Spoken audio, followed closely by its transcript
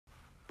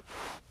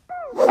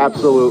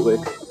Absolutely.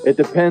 It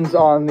depends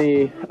on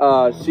the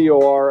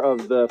COR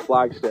of the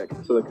flag stick,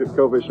 so the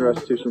coefficient of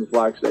restitution of the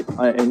flag stick.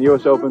 In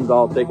U.S. Opens,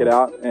 I'll take it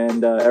out,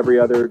 and every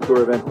other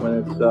tour event, when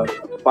it's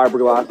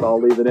fiberglass,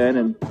 I'll leave it in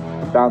and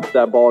bounce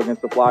that ball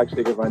against the flag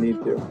stick if I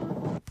need to.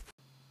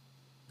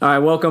 All right,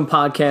 welcome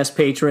podcast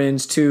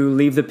patrons to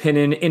Leave the Pin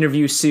In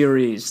interview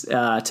series.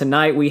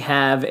 Tonight we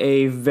have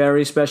a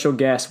very special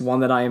guest, one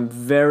that I am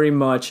very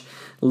much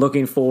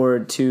looking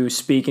forward to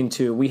speaking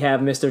to. We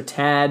have Mr.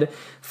 Tad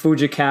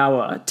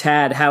Fujikawa.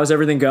 Tad, how's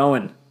everything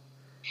going?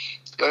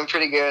 It's going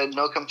pretty good.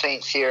 No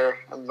complaints here.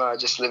 I'm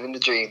just living the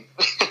dream.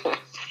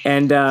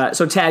 And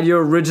so, Tad,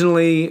 you're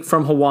originally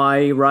from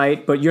Hawaii,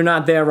 right? But you're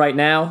not there right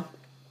now?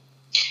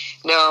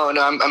 No,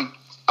 I'm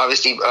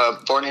obviously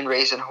born and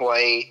raised in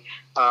Hawaii.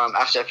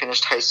 After I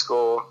finished high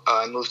school,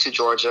 I moved to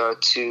Georgia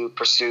to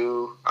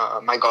pursue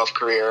my golf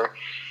career.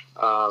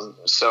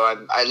 So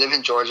I live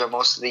in Georgia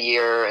most of the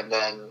year, and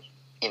then,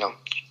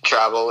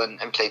 travel and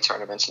play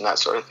tournaments and that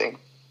sort of thing.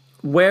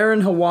 Where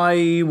in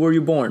Hawaii were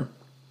you born?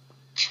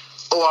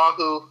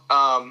 Oahu,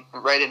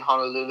 right in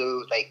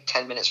Honolulu, like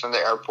 10 minutes from the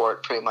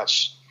airport, pretty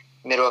much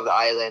middle of the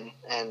island.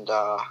 And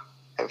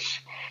I've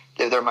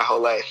lived there my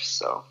whole life,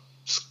 so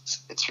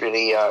it's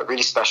really,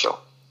 really special.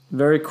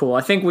 Very cool.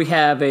 I think we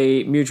have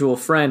a mutual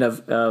friend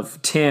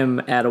of Tim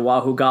at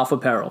Oahu Golf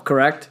Apparel,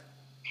 correct?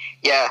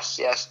 Yes.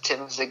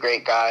 Tim's a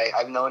great guy.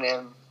 I've known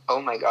him,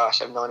 I've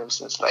known him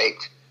since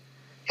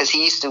because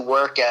he used to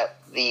work at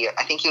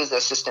I think he was the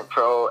assistant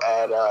pro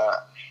at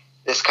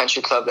this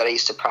country club that I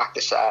used to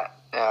practice at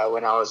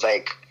when I was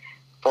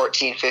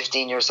 14,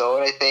 15 years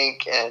old, I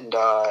think. And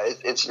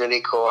it's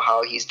really cool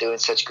how he's doing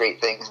such great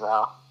things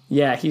now.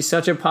 Yeah, he's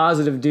such a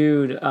positive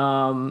dude.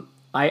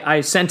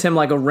 I sent him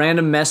a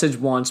random message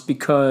once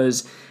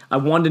because I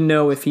wanted to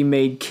know if he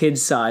made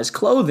kid-size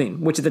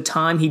clothing, which at the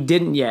time he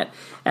didn't yet.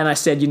 And I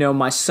said,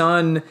 my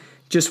son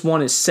just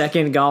won his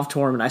second golf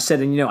tournament. I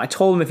said, I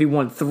told him if he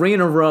won 3 in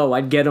a row,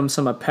 I'd get him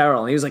some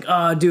apparel. And he was like,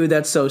 oh, dude,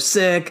 that's so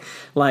sick.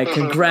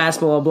 Congrats,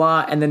 blah, blah,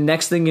 blah. And the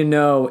next thing you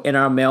know, in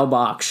our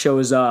mailbox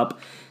shows up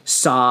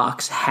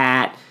socks,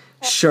 hat,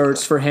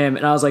 shirts for him.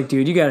 And I was like,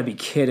 dude, you got to be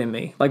kidding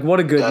me. What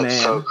a good man.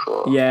 That's so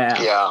cool.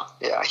 Yeah.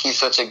 Yeah. He's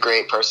such a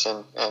great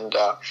person and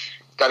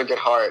got a good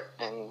heart.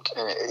 And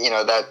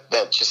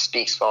that just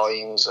speaks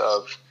volumes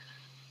of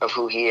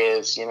who he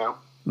is,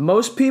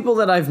 Most people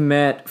that I've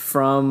met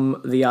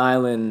from the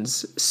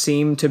islands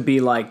seem to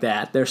be like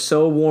that. They're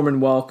so warm and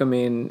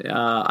welcoming.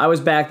 I was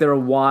back there a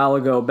while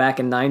ago, back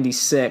in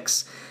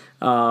 '96,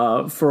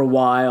 for a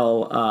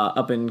while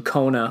up in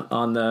Kona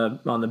on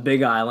the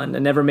Big Island. I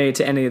never made it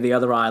to any of the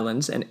other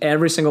islands, and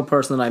every single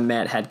person that I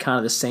met had kind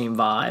of the same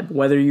vibe,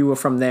 whether you were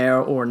from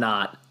there or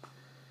not.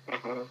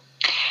 Mm-hmm.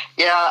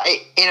 Yeah,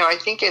 I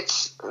think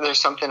there's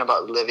something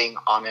about living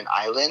on an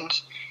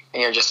island,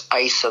 and you're just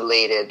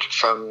isolated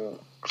from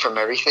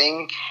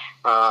everything.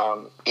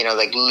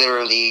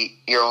 Literally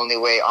your only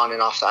way on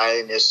and off the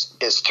island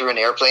is through an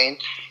airplane.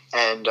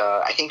 And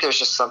I think there's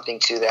just something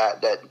to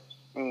that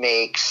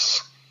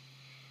makes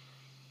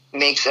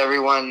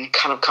everyone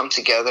kind of come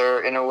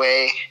together in a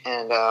way.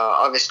 And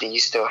obviously you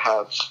still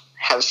have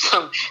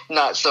some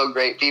not so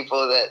great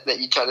people that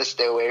you try to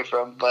stay away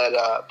from. But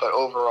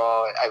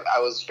overall, I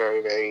was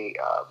very, very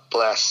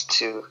blessed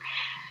to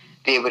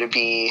be able to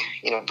be,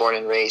 born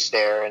and raised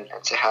there and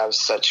to have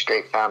such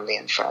great family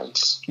and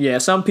friends. Yeah,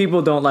 some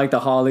people don't like the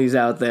Hollies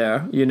out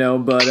there,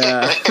 but,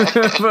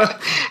 but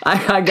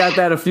I got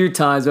that a few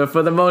times, but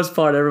for the most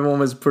part, everyone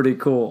was pretty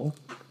cool.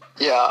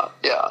 Yeah.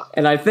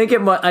 And I think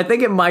it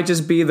might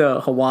just be the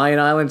Hawaiian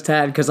Islands,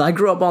 Tad, because I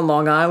grew up on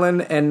Long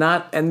Island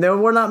and there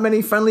were not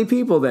many friendly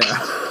people there.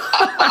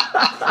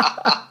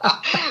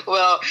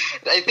 Well,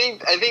 I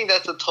think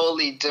that's a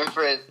totally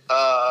different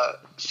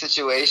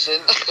situation.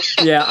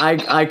 Yeah,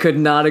 I could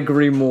not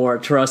agree more.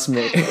 Trust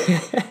me.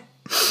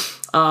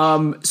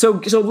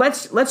 So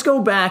let's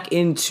go back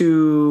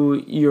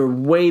into your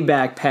way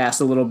back past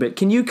a little bit.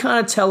 Can you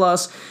kind of tell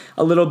us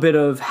a little bit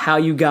of how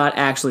you got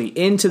actually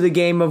into the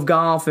game of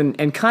golf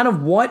and kind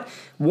of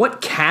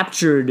what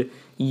captured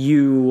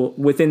you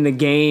within the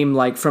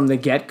game, from the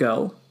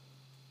get-go?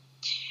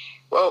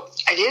 Well,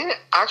 I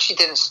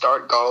didn't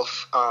start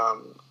golf,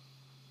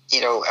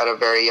 at a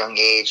very young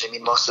age. I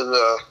mean, most of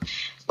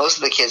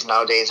the kids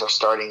nowadays are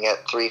starting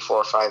at 3,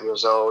 4, 5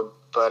 years old.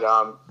 But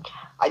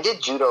I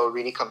did judo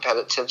really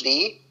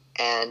competitively,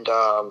 and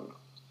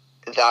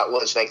that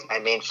was my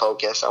main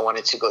focus. I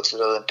wanted to go to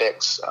the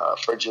Olympics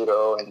for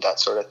judo and that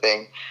sort of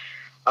thing.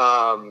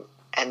 And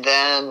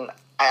then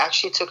I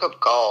actually took up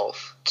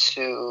golf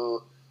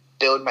to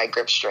build my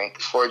grip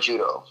strength for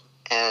judo,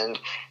 and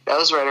that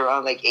was right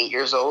around 8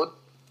 years old.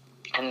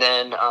 And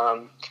then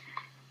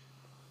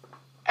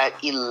at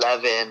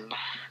 11,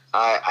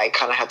 I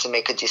kind of had to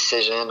make a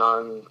decision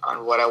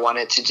on what I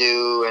wanted to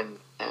do and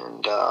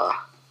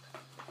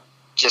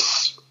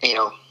just,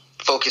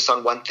 focus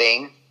on one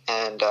thing.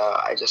 And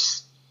I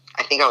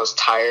think I was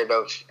tired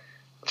of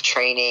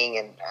training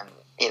and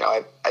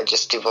I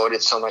just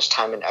devoted so much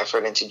time and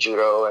effort into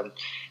judo. And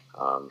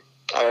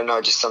I don't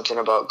know, just something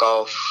about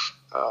golf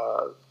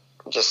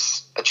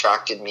just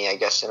attracted me, I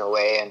guess, in a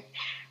way. And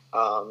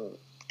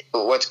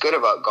what's good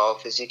about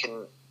golf is you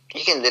can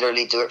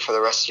literally do it for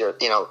the rest of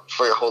your,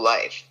 for your whole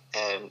life.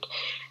 And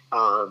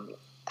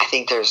I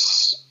think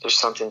there's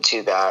something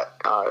to that.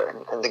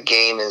 And the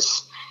game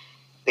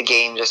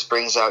just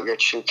brings out your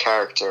true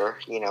character.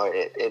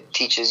 It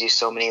teaches you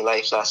so many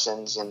life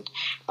lessons. And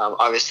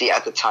obviously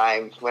at the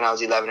time when I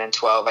was 11 and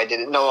 12, I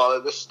didn't know all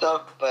of this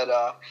stuff, but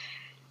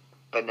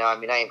no, I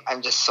mean,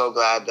 I'm just so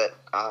glad that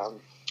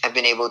I've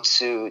been able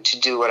to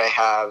do what I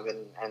have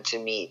and to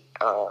meet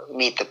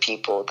the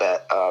people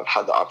that I've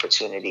had the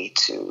opportunity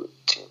to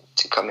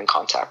come in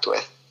contact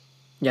with.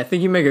 Yeah, I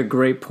think you make a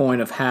great point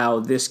of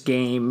how this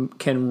game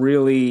can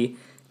really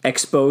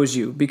expose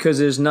you, because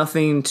there's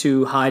nothing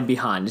to hide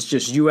behind. It's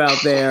just you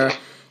out there,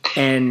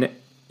 and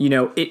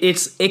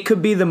it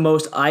could be the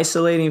most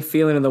isolating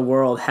feeling in the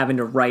world, having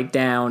to write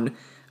down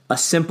a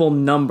simple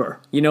number,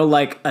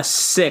 like a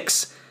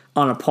 6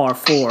 on a par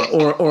 4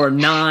 or a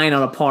 9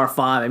 on a par 5.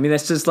 I mean,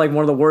 that's just like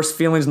one of the worst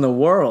feelings in the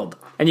world,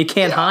 and you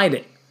can't hide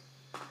it.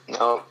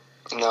 No,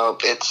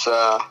 it's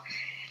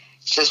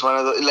just one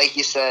of the, like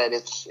you said,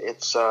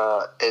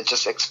 it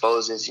just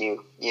exposes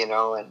you,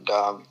 and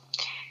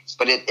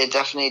but it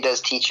definitely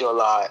does teach you a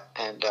lot,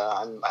 and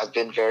I've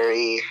been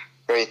very,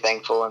 very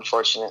thankful and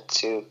fortunate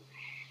to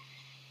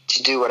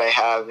do what I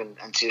have and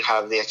to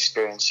have the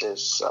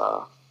experiences,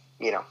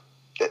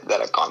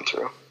 that I've gone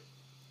through.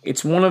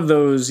 It's one of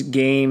those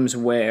games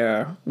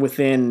where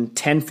within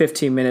 10,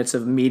 15 minutes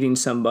of meeting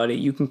somebody,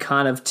 you can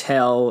kind of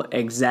tell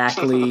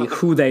exactly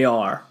who they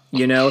are,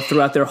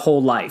 throughout their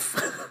whole life.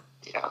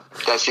 Yeah,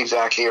 that's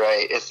exactly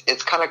right.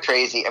 It's kind of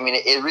crazy. I mean,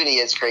 it really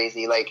is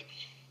crazy. Like,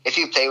 if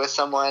you play with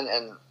someone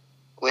and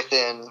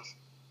within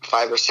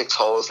 5 or 6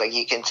 holes, like,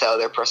 you can tell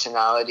their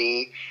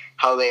personality,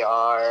 how they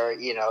are,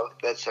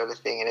 that sort of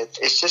thing. And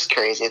it's just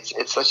crazy.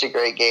 It's such a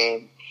great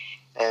game.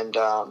 And,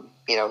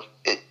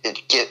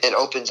 it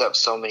opens up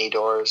so many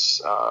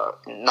doors,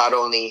 not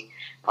only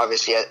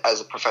obviously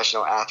as a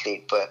professional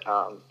athlete, but,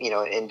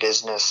 in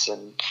business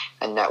and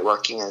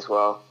networking as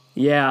well.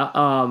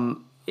 Yeah.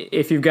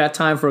 If you've got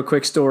time for a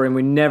quick story, and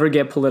we never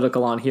get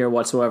political on here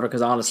whatsoever,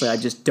 because honestly, I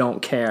just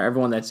don't care.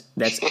 Everyone that's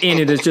in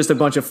it is just a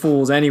bunch of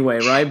fools anyway,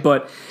 right?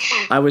 But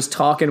I was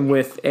talking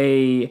with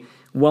a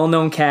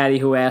well-known caddy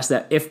who asked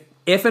that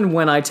if and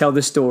when I tell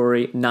the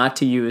story, not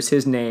to use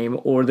his name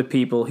or the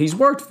people he's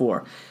worked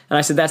for. And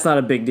I said, that's not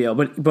a big deal.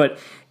 But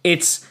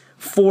it's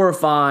 4 or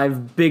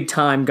 5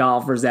 big-time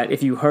golfers that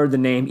if you heard the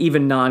name,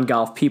 even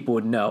non-golf people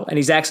would know. And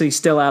he's actually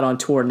still out on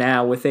tour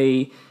now with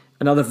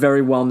another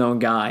very well-known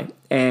guy.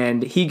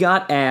 And he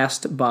got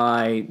asked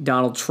by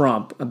Donald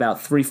Trump about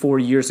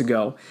 3-4 years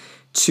ago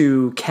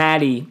to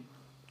caddy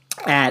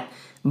at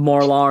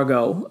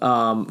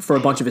Mar-a-Lago for a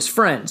bunch of his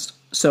friends.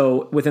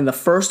 So within the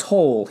first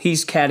hole,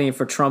 he's caddying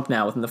for Trump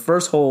now. Within the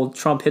first hole,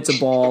 Trump hits a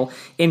ball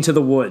into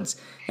the woods.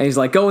 And he's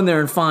like, go in there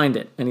and find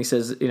it. And he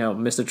says,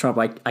 Mr. Trump,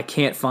 I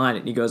can't find it.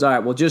 And he goes, all right,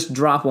 well, just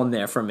drop one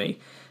there for me.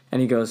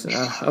 And he goes,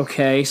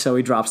 okay. So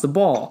he drops the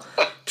ball.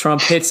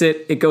 Trump hits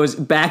it. It goes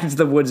back into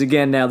the woods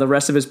again. Now the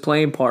rest of his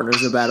playing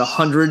partners are about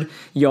 100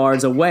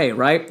 yards away,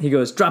 right? He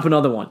goes, drop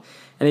another one.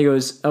 And he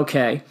goes,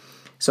 okay.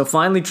 So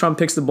finally Trump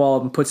picks the ball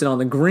up and puts it on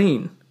the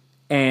green.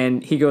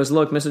 And he goes,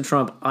 look, Mr.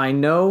 Trump, I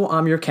know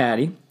I'm your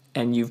caddy,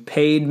 and you've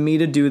paid me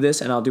to do this,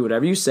 and I'll do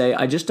whatever you say.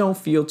 I just don't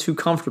feel too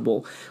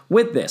comfortable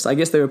with this. I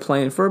guess they were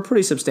playing for a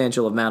pretty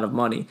substantial amount of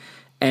money.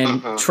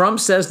 And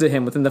Trump says to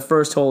him within the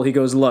first hole, he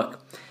goes,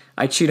 look,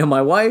 I cheat on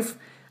my wife.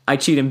 I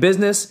cheat in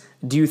business.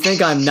 Do you think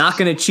I'm not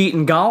going to cheat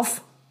in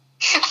golf?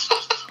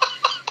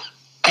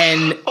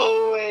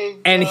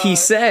 And he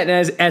said,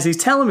 as he's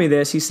telling me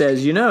this, he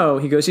says, he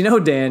goes,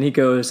 Dan, he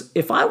goes,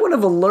 if I would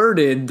have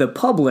alerted the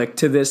public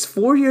to this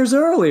 4 years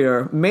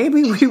earlier,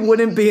 maybe we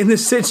wouldn't be in the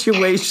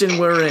situation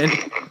we're in.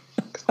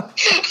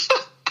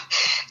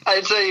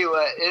 I tell you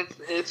what,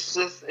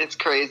 it's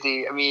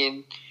crazy. I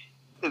mean,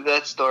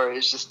 that story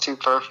is just too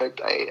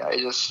perfect. I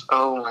just,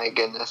 oh my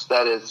goodness,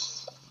 that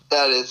is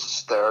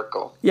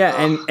hysterical. Yeah,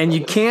 and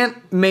you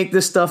can't make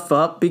this stuff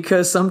up,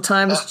 because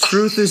sometimes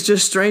truth is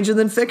just stranger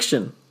than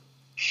fiction.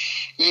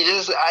 You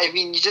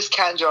just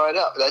can't draw it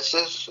up. That's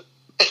just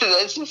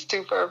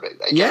too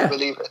perfect. I can't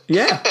believe it.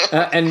 Yeah.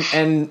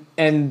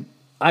 And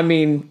I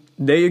mean,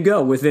 there you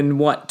go. Within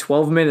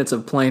 12 minutes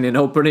of playing an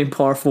opening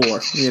par 4,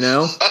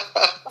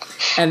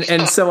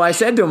 And so I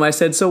said to him,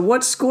 so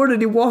what score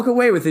did he walk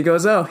away with? He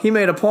goes, oh, he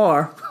made a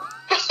par.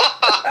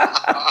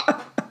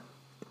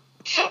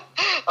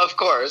 Of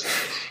course.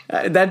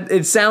 That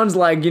it sounds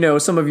like,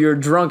 some of your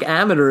drunk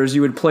amateurs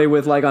you would play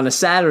with like on a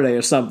Saturday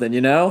or something,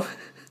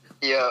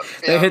 Yeah.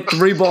 They hit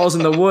 3 balls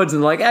in the woods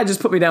and just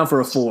put me down for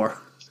a 4.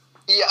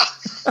 Yeah.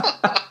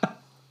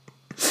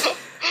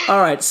 All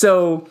right,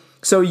 so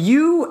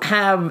you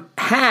had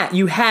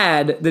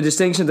the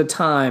distinction at the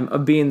time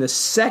of being the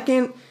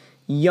second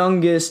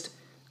youngest.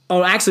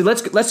 Oh, actually,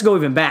 let's go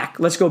even back.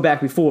 Let's go back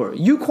before.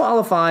 You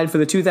qualified for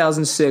the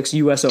 2006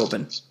 U.S.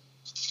 Open.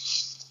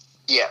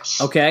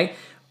 Yes. Okay.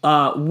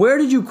 Where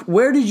did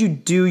you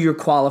do your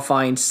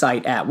qualifying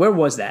site at? Where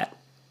was that?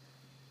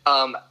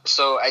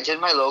 So I did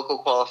my local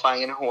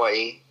qualifying in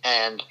Hawaii,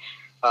 and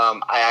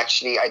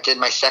I did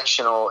my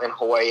sectional in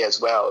Hawaii as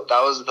well.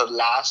 That was the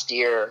last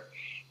year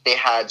they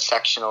had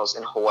sectionals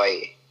in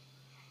Hawaii,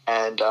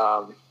 and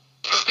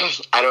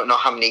I don't know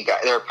how many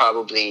guys. There were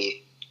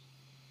probably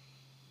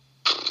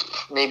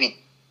maybe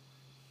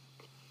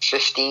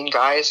 15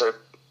 guys or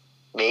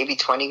maybe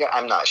 20 guys.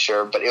 I'm not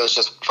sure, but it was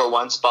just for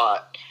one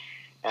spot,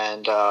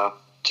 and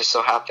just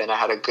so happened I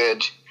had a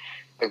good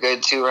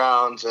 2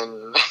 rounds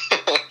and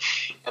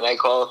and I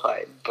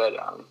qualified. But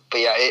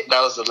yeah,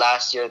 that was the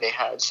last year they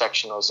had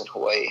sectionals in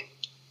Hawaii.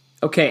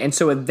 Okay, and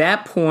so at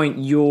that point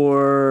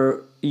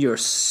you're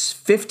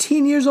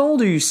 15 years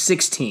old, or you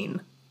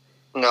 16?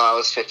 No, I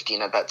was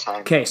 15 at that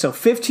time. Okay, so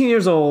 15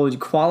 years old, you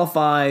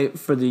qualify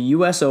for the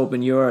U.S.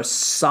 Open. You're a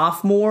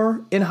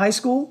sophomore in high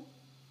school?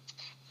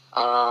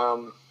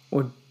 Or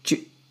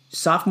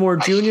sophomore,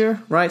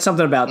 junior, right?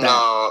 Something about that.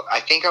 No, I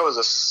think I was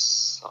a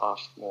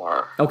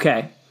sophomore.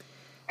 Okay.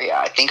 Yeah,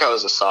 I think I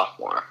was a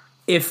sophomore.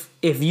 If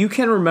you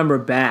can remember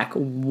back,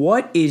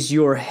 what is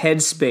your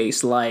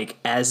headspace like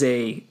as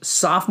a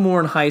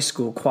sophomore in high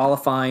school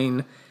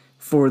qualifying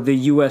for the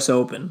U.S.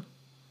 Open?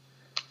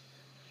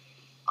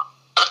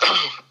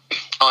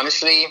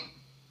 Honestly,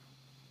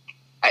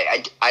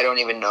 I don't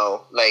even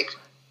know. Like,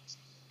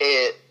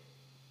 I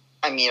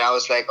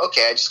was like,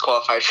 okay, I just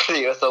qualified for the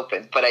U.S.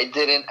 Open, but I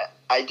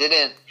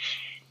didn't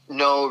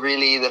know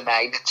really the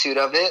magnitude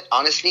of it.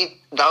 Honestly,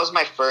 that was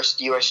my first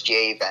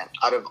USGA event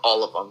out of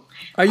all of them.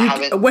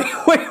 Wait,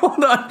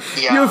 hold on.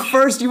 Yeah. Your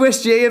first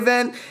USGA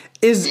event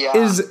is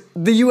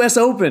the U.S.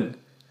 Open.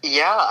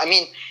 Yeah,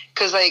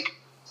 because like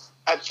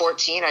at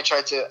 14, I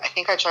tried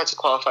to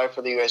qualify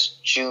for the U.S.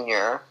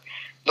 Junior,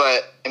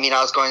 but I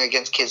was going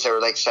against kids that were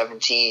like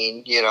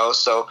 17,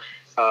 so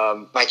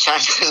my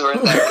chances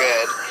weren't that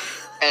good.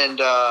 And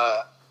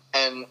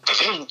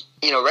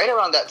right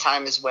around that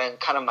time is when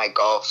kind of my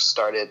golf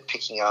started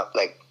picking up,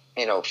 like,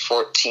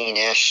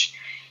 14-ish.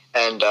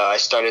 And I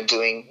started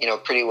doing,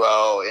 pretty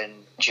well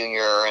in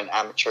junior and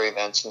amateur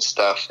events and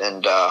stuff.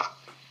 And, I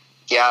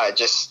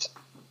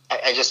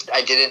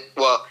didn't,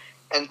 well,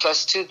 and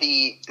plus too,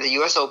 the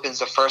U.S. Open's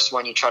the first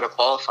one you try to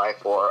qualify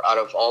for out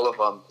of all of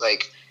them.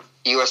 Like,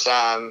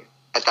 USM,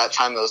 at that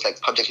time it was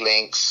like Public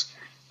Links,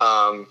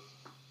 and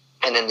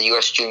then the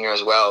U.S. Junior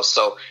as well.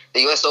 So the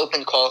U.S.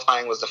 Open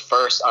qualifying was the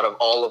first out of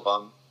all of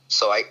them.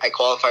 So I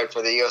qualified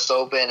for the U.S.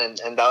 Open, and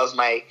that was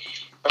my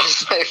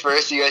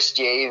first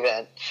USGA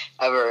event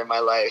ever in my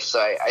life. So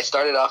I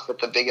started off with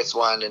the biggest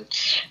one, and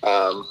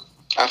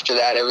after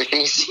that,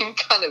 everything seemed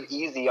kind of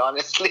easy,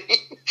 honestly.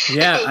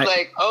 Yeah, it was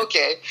like,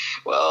 okay,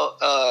 well,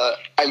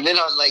 I've been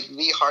on like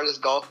the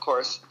hardest golf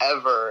course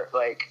ever,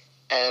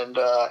 and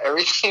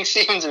everything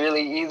seems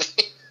really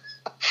easy.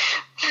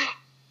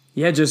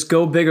 Yeah, just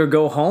go big or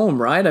go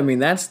home, right?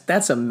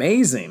 That's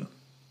amazing.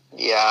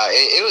 Yeah,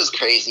 it was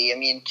crazy.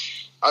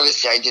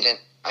 Obviously,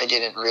 I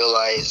didn't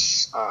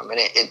realize, and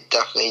it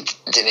definitely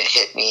didn't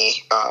hit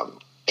me,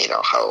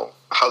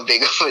 how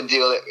big of a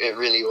deal it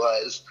really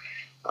was.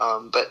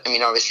 But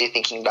obviously,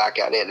 thinking back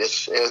at it,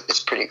 it's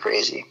pretty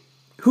crazy.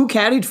 Who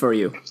caddied for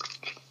you?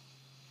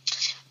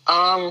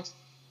 I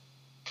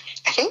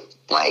think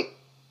like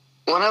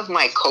one of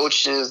my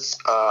coaches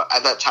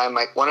at that time,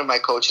 like one of my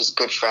coach's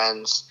good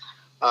friends.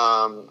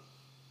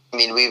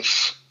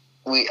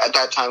 We at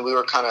that time we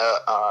were kind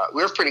of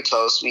we were pretty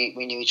close. We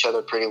knew each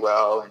other pretty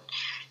well, and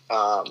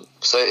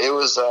so it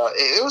was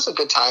a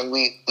good time.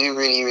 We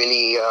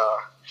really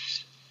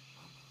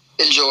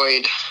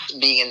enjoyed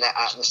being in that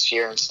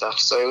atmosphere and stuff.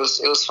 So it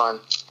was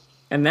fun.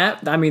 And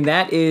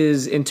that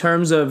is, in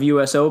terms of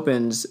U.S.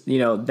 Opens,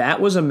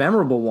 that was a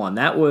memorable one.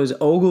 That was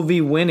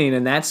Ogilvy winning,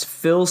 and that's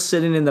Phil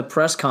sitting in the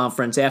press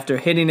conference after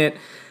hitting it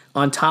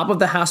on top of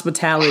the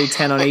hospitality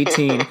 10 on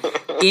 18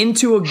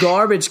 into a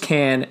garbage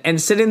can and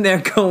sitting there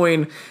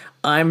going,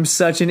 I'm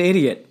such an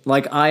idiot.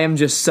 Like, I am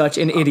just such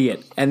an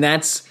idiot. And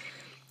that's,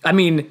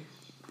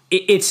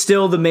 it's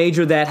still the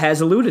major that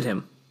has eluded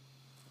him.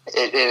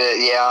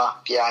 Yeah.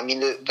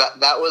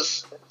 That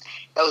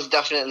was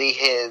definitely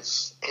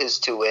his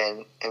to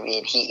win.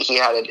 He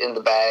had it in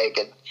the bag,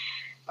 and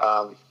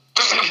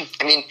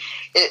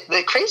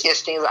the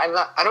craziest thing is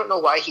I don't know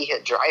why he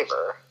hit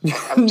driver.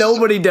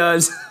 Nobody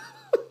does.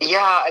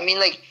 Yeah,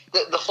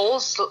 the hole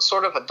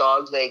sort of a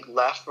dog leg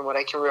left from what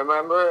I can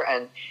remember,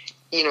 and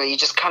you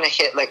just kind of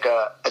hit like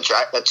a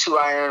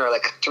 2-iron or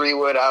like a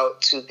 3-wood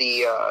out to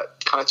the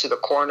kind of to the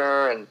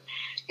corner, and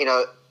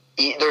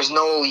there's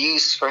no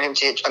use for him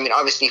to hit.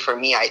 Obviously for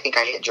me, I think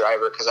I hit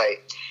driver because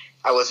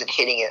I wasn't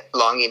hitting it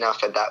long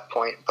enough at that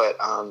point, but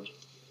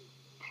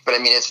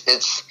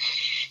it's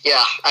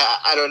yeah,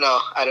 I don't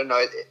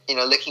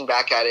know. Looking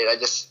back at it,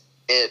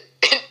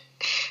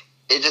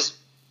 it just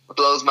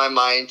blows my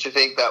mind to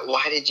think that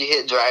why did you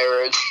hit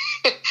driver?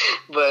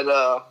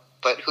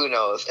 but who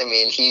knows?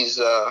 He's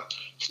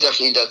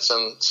definitely done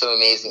some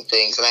amazing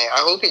things, and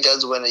I hope he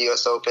does win the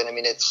U.S. Open.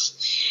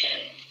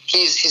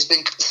 He's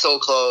been so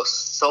close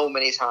so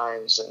many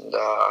times, and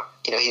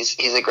he's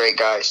a great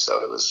guy.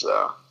 So it was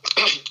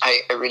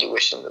I really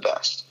wish him the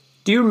best.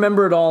 Do you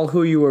remember at all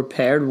who you were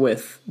paired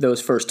with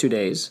those first 2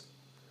 days?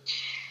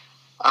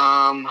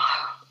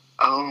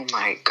 Oh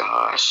my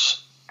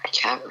gosh, I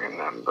can't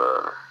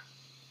remember.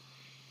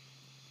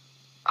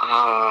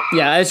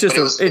 Yeah, it's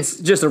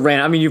just a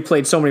random. I mean, you've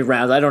played so many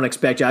rounds. I don't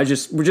expect you. I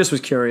just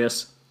was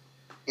curious.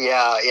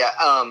 Yeah.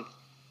 I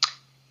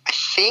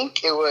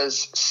think it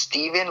was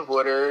Stephen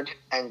Woodard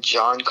and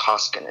John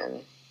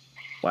Koskinen.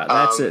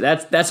 Wow,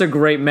 that's a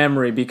great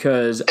memory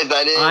because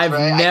I've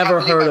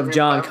never heard of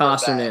John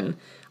Koskinen.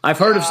 I've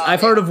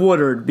heard of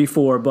Woodard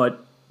before,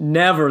 but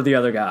never the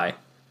other guy.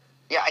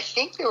 Yeah, I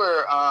think they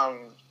were.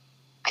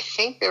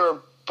 They were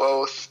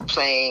both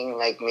playing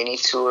like mini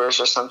tours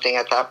or something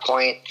at that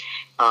point.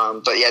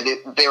 But yeah,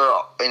 they were.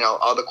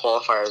 All the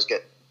qualifiers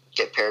get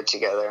paired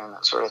together and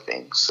that sort of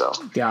thing. So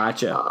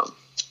gotcha.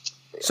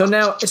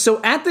 So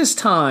at this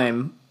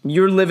time,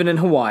 you're living in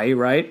Hawaii,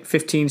 right?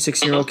 15,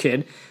 16-year-old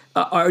kid.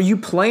 Are you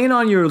playing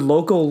on your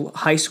local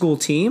high school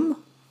team?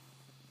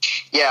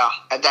 Yeah,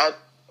 at that.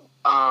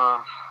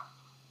 I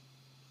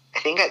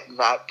think at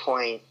that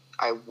point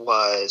I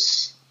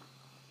was.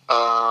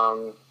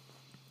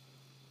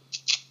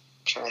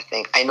 Trying to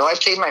think. I know I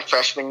played my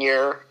freshman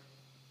year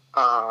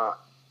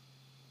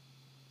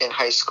in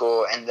high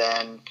school, and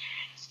then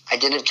I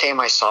didn't play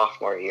my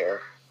sophomore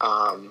year.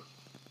 And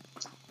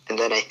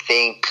then I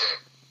think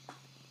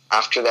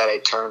after that I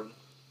turned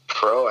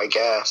pro, I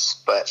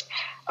guess. But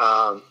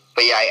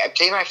yeah, I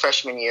played my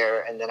freshman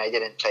year, and then I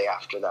didn't play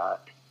after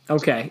that.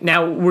 Okay.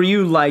 Now, were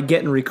you like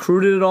getting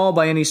recruited at all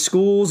by any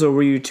schools, or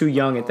were you too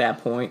young at that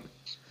point?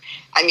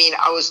 I mean,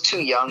 I was too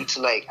young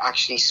to like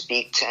actually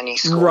speak to any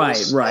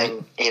schools, right,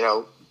 and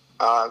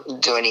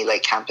do any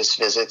like campus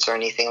visits or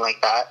anything like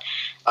that.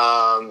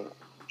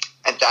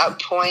 At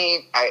that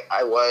point,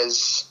 I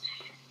was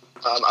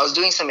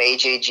doing some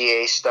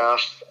AJGA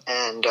stuff,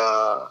 and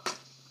I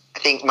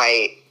think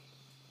my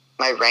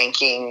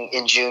ranking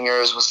in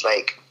juniors was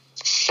like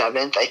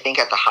 7th, I think,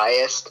 at the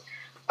highest,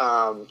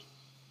 and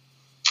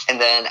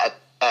then at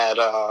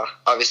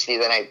obviously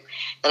then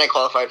I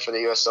qualified for the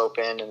U.S.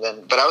 Open,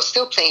 but I was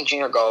still playing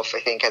junior golf, I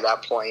think, at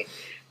that point.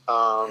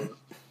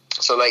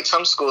 So like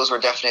some schools were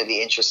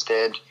definitely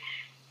interested,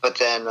 but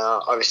then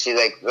obviously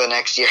like the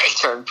next year I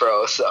turned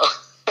pro, so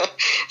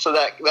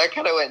that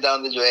kind of went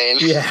down the drain.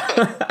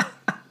 Yeah.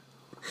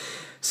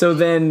 So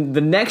then the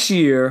next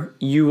year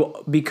you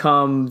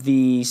become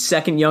the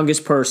second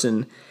youngest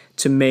person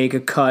to make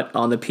a cut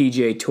on the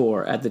PGA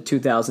Tour at the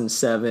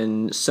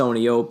 2007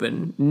 Sony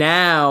Open.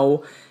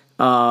 Now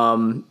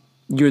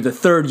you're the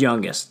third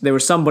youngest. There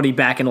was somebody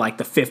back in like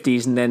the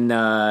 50s, and then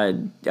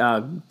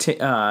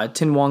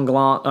Tin Wang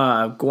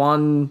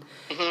Guan.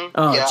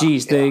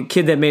 The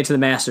kid that made it to the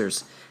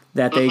Masters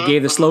that they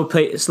gave the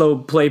slow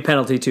play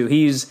penalty to.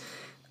 He's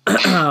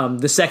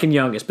the second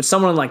youngest, but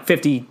someone like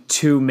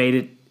 52 made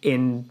it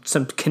in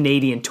some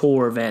Canadian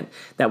tour event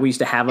that we used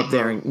to have up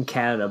there in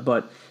Canada.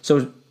 But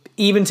so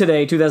even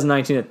today,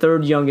 2019, the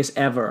third youngest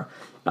ever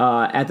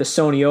at the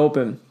Sony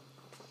Open.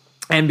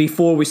 And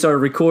before we started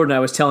recording, I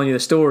was telling you the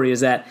story is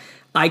that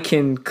I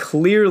can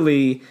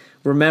clearly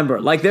remember,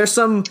 like there's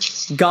some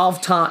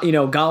golf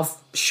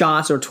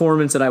shots or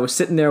tournaments that I was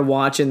sitting there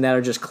watching that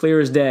are just clear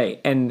as day.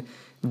 And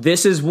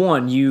this is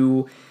one.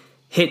 You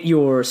hit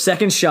your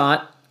second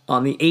shot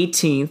on the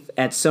 18th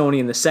at Sony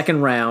in the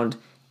second round,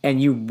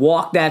 and you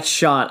walk that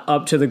shot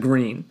up to the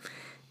green.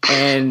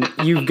 And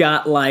you've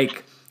got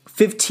like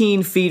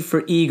 15 feet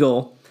for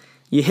eagle.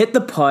 You hit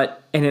the putt,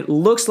 and it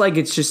looks like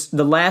it's just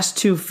the last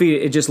 2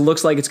 feet, it just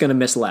looks like it's going to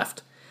miss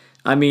left.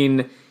 I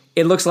mean,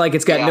 it looks like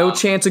it's got no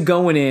chance of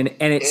going in,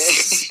 and it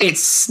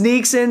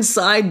sneaks in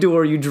side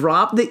door. You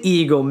drop the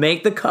eagle,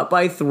 make the cut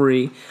by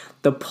 3.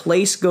 The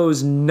place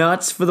goes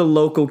nuts for the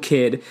local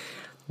kid.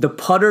 The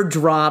putter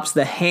drops,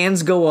 the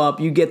hands go up,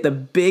 you get the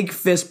big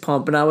fist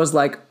pump, and I was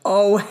like,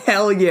 oh,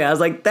 hell yeah. I was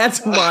like,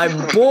 that's my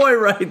boy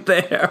right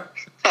there.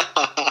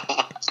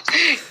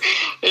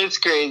 It's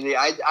crazy.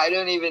 I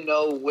don't even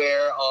know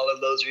where all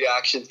of those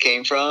reactions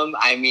came from.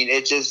 I mean,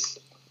 it just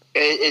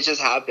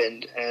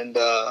happened, and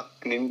I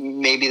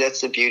mean, maybe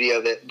that's the beauty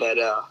of it. But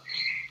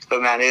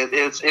man,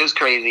 it was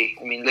crazy.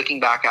 I mean, looking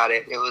back at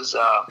it, it was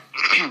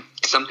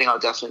something I'll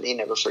definitely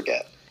never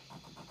forget.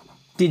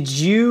 Did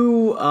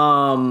you?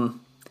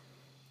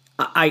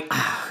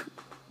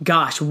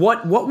 Gosh,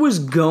 what was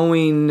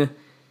going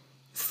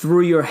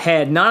through your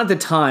head? Not at the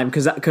time,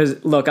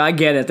 because look, I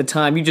get it. At the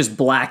time, you just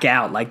black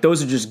out. Like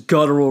those are just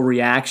guttural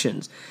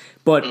reactions.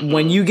 But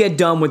when you get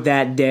done with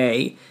that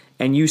day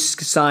and you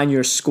sign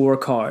your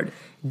scorecard,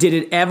 did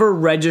it ever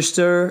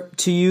register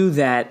to you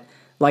that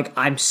like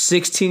I'm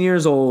 16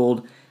 years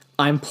old,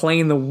 I'm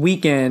playing the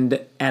weekend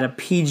at a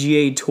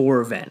PGA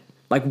Tour event?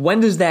 Like when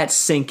does that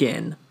sink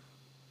in?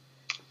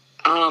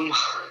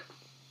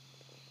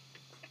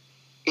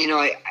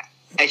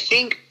 I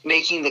think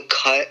making the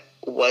cut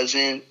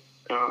wasn't.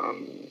 I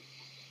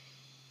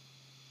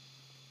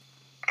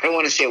don't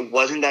want to say it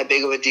wasn't that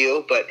big of a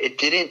deal, but it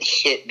didn't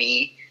hit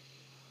me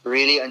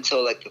really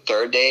until like the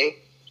third day,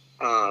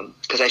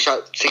 because I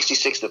shot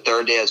 66 the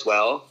third day as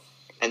well,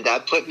 and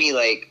that put me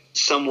like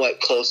somewhat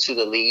close to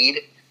the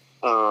lead.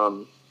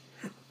 So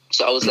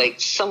I was like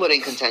somewhat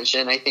in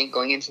contention, I think,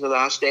 going into the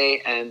last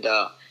day. And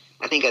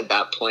I think at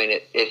that point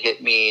it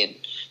hit me. And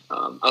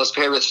I was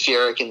paired with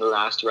Furyk in the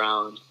last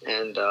round.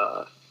 And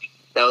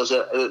that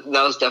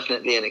was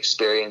definitely an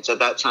experience. At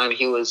that time,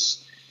 he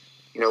was,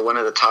 one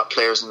of the top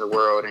players in the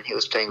world, and he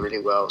was playing really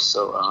well.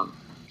 So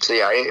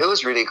yeah, it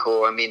was really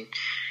cool. I mean,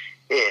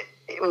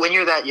 when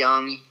you're that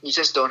young, you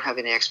just don't have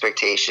any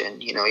expectation.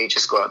 You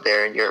just go out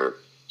there and you're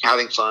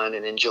having fun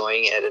and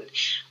enjoying it. And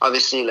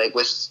obviously, like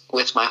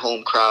with my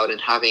home crowd and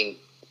having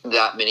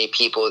that many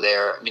people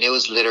there, I mean, it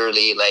was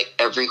literally like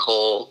every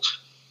hole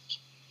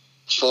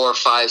 4,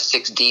 5,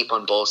 6 deep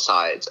on both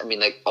sides. I mean,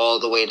 like all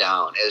the way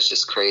down. It was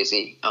just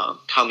crazy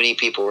how many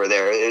people were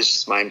there. It was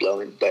just mind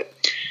blowing.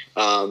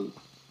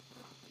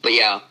 But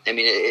yeah, I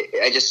mean,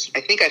 I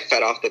think I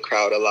fed off the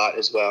crowd a lot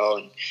as well,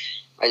 and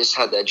I just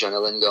had the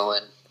adrenaline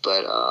going.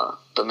 But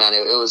man,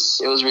 it was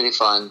really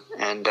fun,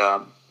 and I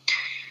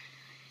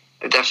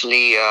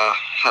definitely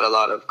had a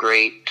lot of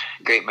great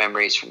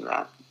memories from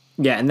that.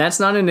 Yeah, and that's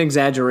not an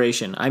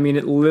exaggeration. I mean,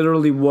 it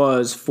literally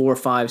was 4,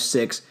 5,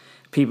 6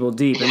 people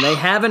deep, and they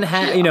haven't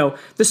had.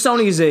 The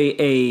Sony is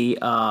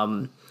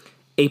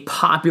a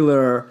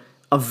popular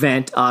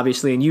event,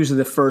 obviously, and usually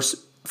the first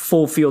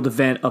full field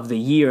event of the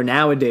year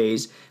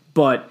nowadays.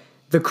 But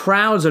the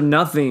crowds are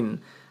nothing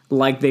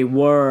like they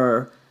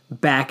were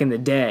back in the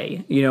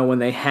day. When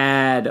they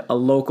had a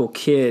local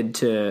kid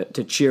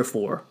to cheer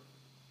for.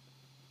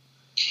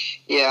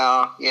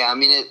 Yeah. I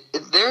mean,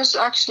 there's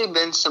actually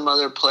been some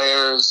other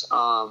players,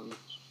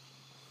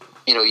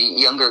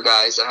 younger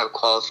guys that have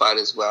qualified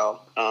as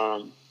well.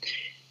 But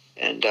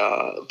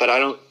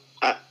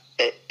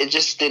it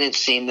just didn't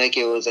seem like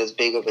it was as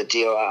big of a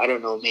deal. I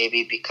don't know,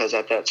 maybe because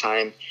at that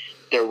time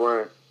there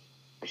weren't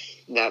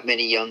that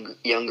many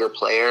younger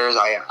players.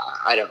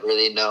 I don't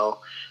really know.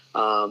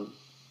 But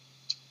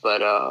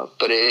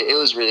it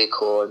was really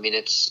cool. I mean,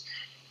 it's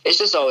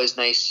just always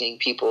nice seeing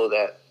people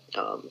that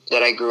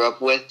I grew up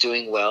with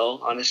doing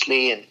well,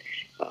 honestly. And,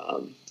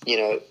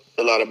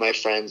 a lot of my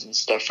friends and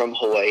stuff from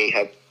Hawaii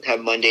have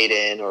Mondayed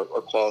in or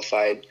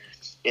qualified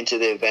into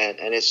the event.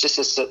 And it's just,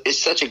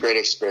 it's such a great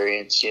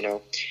experience,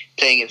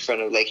 playing in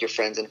front of like your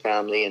friends and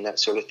family and that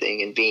sort of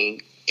thing, and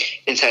being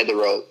inside the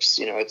ropes.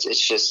 It's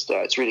just,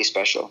 it's really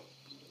special.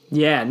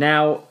 Yeah.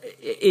 Now,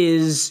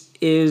 is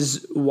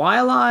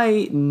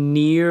Waialae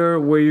near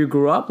where you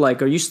grew up?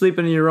 Like, are you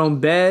sleeping in your own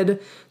bed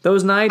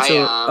those nights?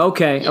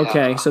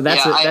 Okay. So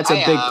that's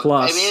a big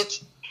plus. I mean,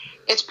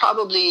 it's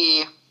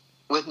probably,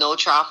 with no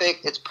traffic,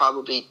 it's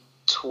probably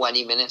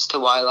 20 minutes to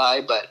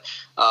Waialae, but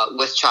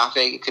with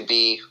traffic, it could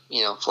be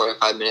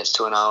 45 minutes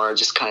to an hour. It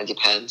just kind of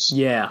depends.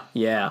 Yeah.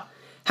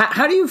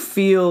 How do you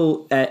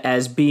feel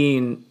as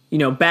being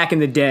back in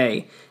the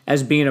day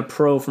as being a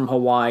pro from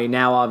Hawaii?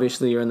 Now,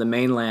 obviously, you're in the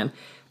mainland.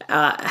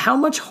 How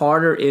much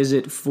harder is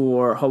it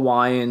for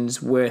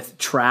Hawaiians with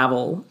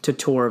travel to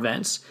tour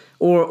events?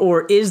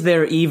 Or is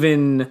there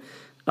even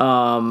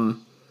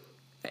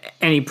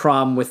any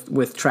problem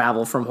with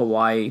travel from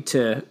Hawaii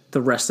to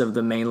the rest of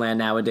the mainland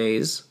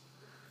nowadays?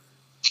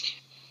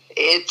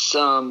 It's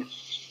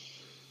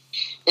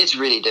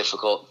really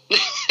difficult.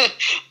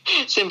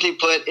 Simply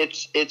put,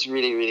 it's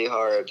really, really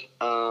hard.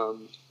 I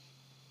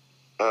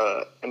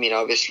mean,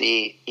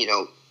 obviously,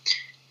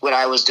 when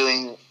I was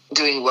doing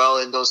well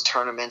in those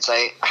tournaments,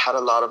 I had a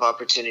lot of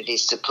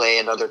opportunities to play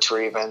in other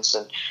tour events.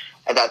 And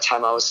at that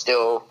time, I was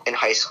still in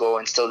high school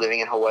and still living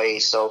in Hawaii.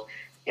 So,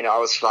 I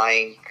was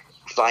flying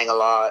a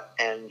lot.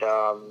 And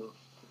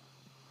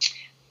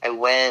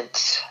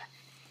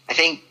I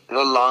think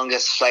the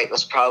longest flight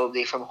was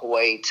probably from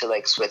Hawaii to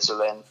like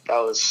Switzerland. That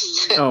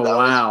was,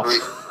 wow.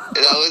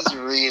 That was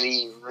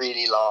really,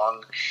 really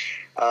long.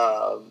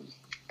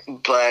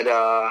 But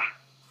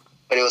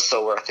it was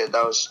so worth it.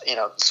 That was,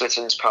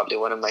 Switzerland's probably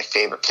one of my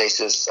favorite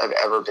places I've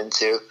ever been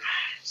to.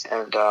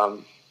 And,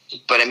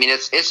 but I mean,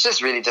 it's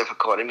just really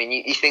difficult. I mean,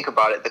 you think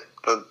about it,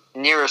 the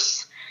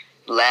nearest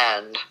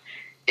land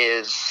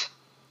is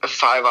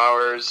 5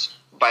 hours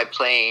by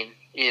plane,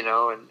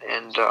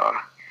 and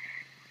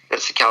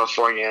that's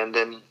California. And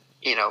then,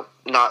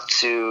 not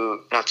to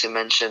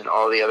mention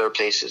all the other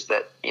places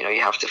that, you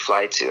have to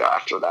fly to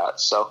after that.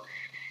 So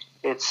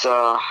it's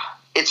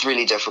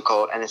really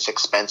difficult, and it's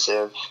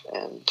expensive,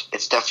 and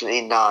it's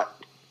definitely not.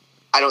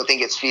 I don't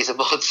think it's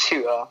feasible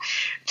to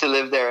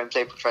live there and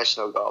play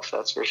professional golf.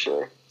 That's for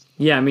sure.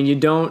 Yeah, I mean, you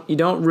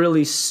don't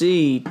really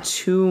see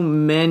too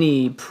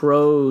many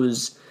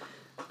pros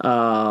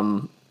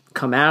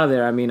come out of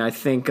there. I mean, I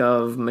think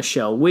of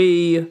Michelle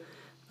Wie,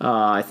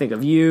 I think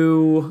of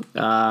you.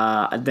 Then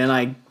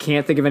I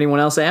can't think of anyone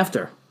else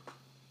after.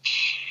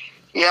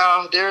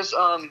 Yeah, there's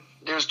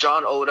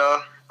John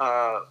Oda.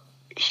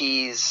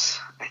 He's,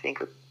 I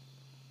think,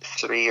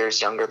 3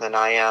 years younger than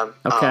I am.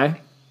 Okay.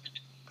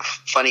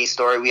 Funny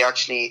story.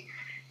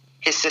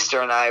 His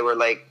sister and I were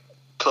like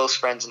close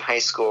friends in high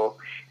school,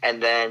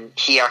 and then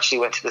he actually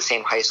went to the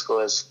same high school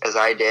as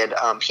I did.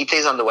 He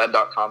plays on the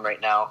web.com right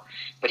now,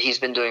 but he's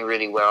been doing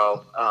really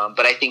well.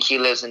 But I think he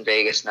lives in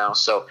Vegas now.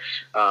 So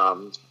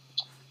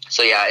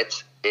yeah,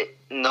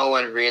 no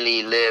one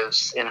really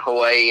lives in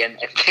Hawaii and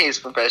plays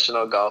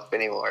professional golf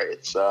anymore.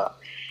 It's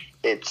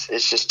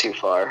just too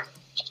far.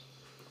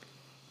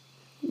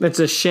 It's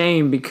a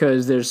shame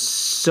because there's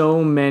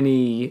so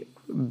many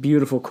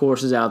beautiful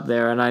courses out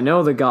there, and I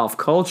know the golf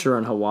culture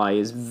in Hawaii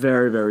is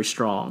very, very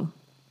strong.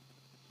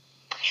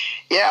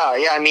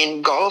 Yeah. I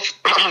mean, golf.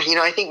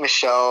 I think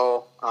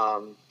Michelle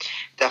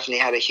definitely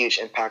had a huge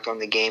impact on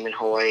the game in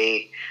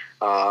Hawaii.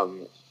 I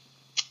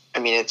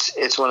mean,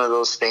 it's one of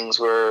those things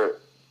where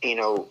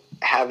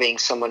having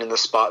someone in the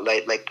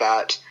spotlight like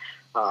that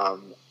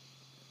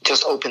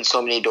just opens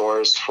so many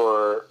doors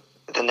for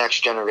the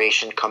next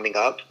generation coming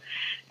up.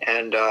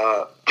 And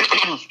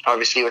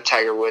obviously with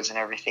Tiger Woods and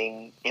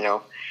everything,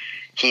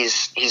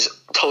 he's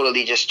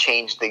totally just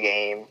changed the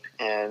game.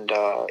 And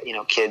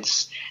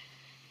kids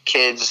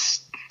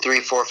 3,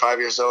 4, 5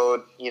 years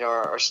old,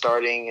 are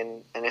starting,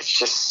 and it's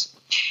just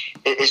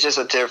a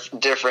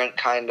different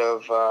kind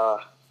of a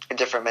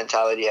different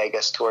mentality, I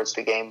guess, towards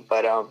the game.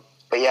 But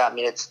yeah, I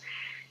mean,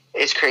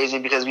 it's crazy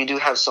because we do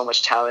have so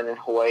much talent in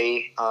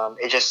Hawaii.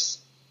 It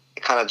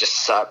kind of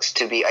just sucks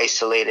to be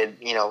isolated,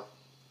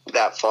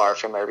 that far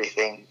from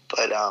everything.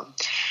 But I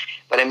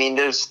mean,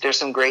 there's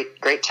some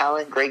great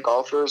talent, great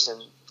golfers,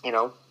 and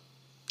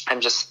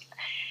I'm just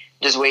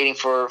waiting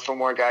for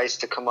more guys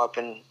to come up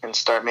and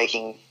start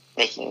making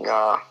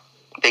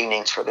big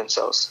names for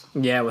themselves.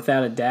 Yeah,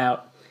 without a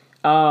doubt.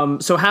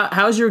 So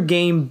how's your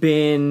game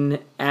been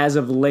as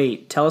of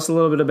late? Tell us a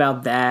little bit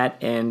about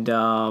that, and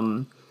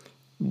do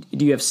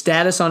you have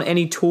status on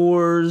any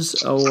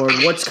tours, or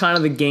what's kind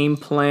of the game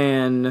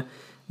plan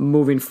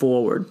moving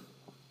forward?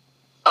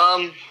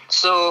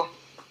 So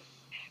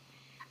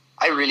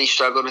I really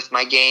struggled with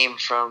my game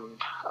from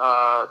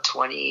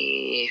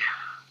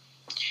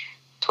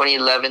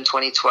 2011,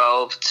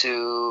 2012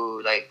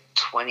 to like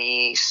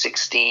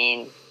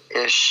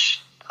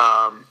 2016-ish.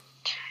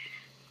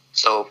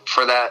 So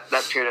for that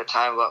period of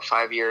time, about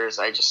 5 years,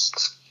 I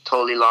just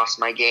totally lost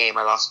my game.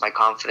 I lost my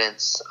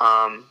confidence.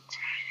 I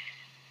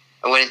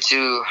went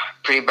into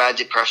pretty bad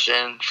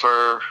depression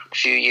for a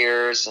few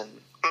years and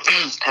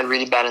had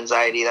really bad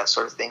anxiety, that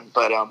sort of thing.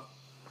 But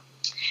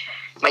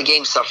my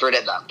game suffered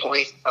at that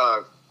point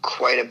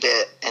quite a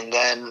bit. And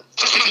then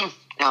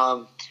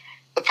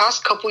the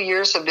past couple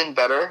years have been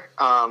better.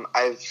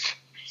 I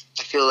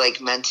feel like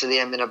mentally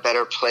I'm in a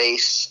better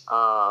place.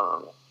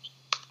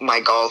 My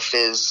golf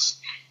is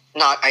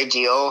not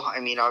ideal. I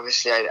mean,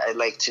 obviously I'd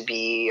like to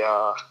be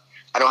I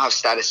don't have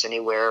status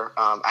anywhere.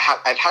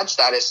 I've had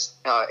status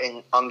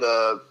on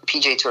the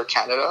PGA Tour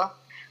Canada,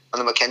 on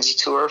the Mackenzie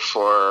Tour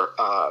for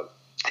I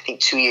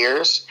think 2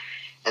 years,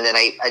 and then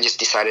I just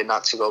decided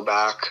not to go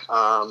back.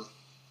 But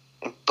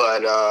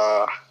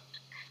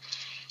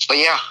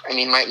yeah, I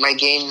mean my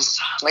game's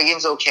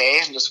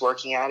okay. I'm just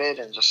working at it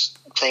and just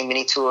playing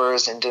mini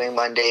tours and doing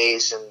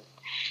Mondays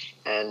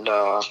and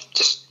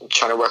just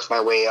trying to work my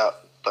way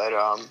up. But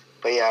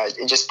yeah,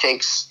 it just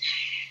takes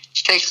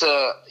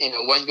a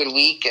one good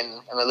week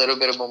and a little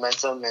bit of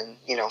momentum, and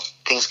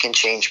things can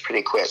change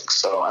pretty quick.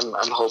 So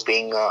I'm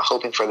hoping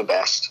for the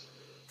best.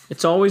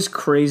 It's always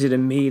crazy to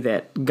me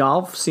that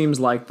golf seems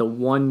like the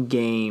one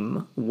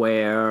game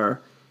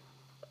where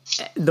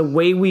the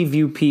way we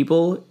view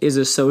people is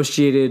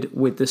associated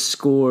with the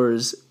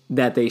scores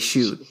that they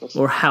shoot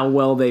or how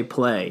well they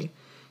play.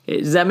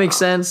 Does that make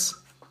sense?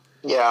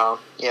 Yeah.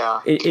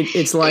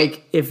 It's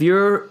like if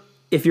you're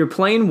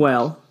playing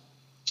well,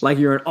 like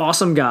you're an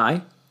awesome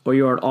guy or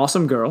you're an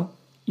awesome girl,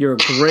 you're a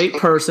great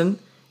person,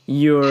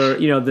 you're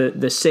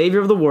the savior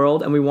of the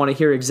world, and we want to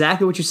hear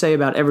exactly what you say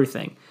about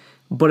everything.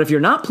 But if you're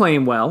not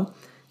playing well,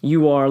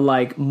 you are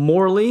like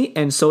morally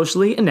and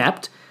socially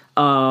inept.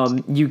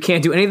 You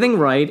can't do anything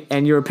right,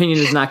 and your opinion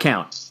does not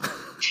count.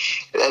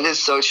 That is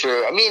so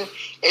true. I mean,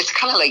 it's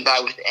kind of like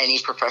that with any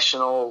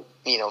professional,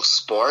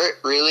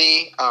 sport,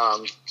 really.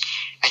 I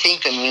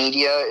think the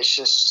media is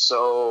just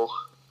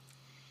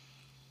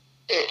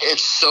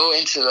it's so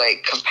into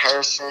like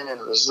comparison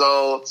and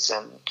results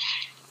and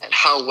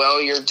how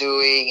well you're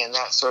doing and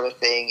that sort of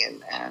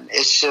thing. And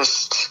it's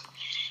just,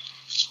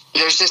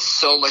 there's just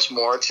so much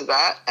more to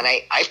that. And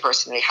I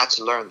personally had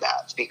to learn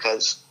that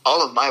because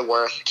all of my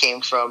worth came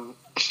from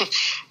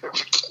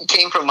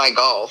my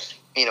golf,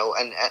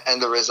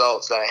 and the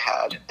results that I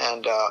had.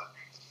 And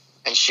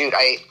shoot,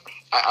 I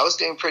was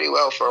doing pretty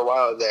well for a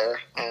while there.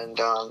 And,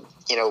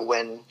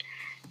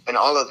 when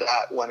all of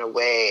that went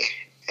away,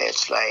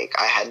 it's like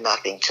I had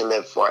nothing to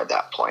live for at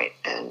that point.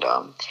 And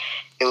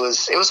it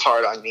was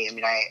hard on me. I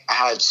mean, I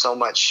had so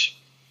much,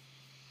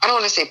 I don't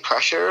want to say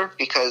pressure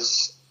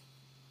because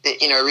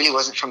it really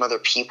wasn't from other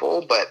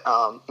people, but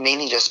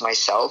mainly just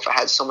myself. I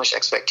had so much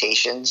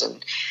expectations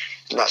and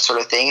that sort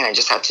of thing, and I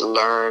just had to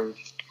learn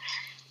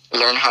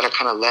how to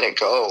kind of let it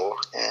go.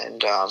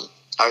 And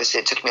obviously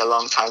it took me a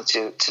long time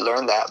to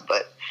learn that,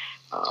 but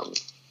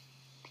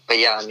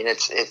yeah, I mean,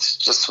 it's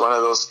just one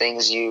of those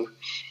things you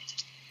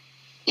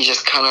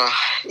just kind of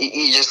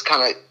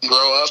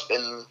grow up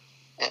and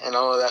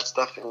all of that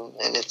stuff,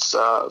 and it's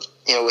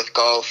with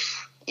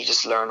golf you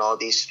just learn all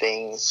these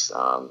things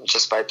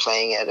just by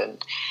playing it,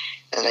 and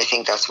I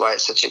think that's why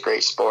it's such a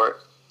great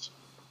sport.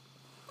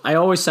 I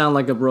always sound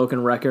like a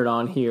broken record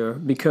on here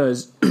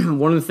because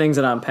one of the things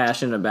that I'm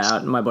passionate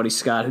about, and my buddy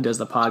Scott, who does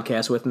the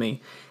podcast with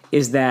me,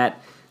 is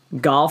that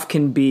golf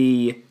can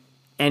be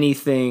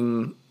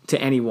anything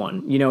to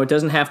anyone. You know, it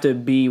doesn't have to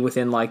be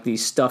within like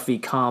these stuffy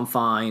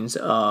confines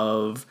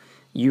of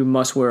you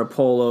must wear a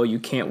polo, you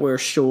can't wear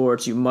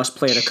shorts, you must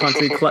play at a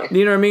country club.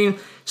 You know what I mean?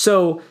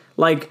 So,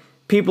 like,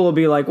 people will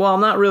be like, well,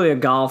 I'm not really a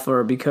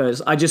golfer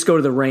because I just go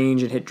to the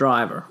range and hit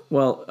driver.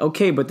 Well,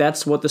 okay, but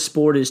that's what the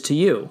sport is to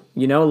you.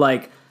 You know,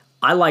 like,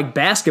 I like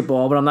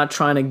basketball, but I'm not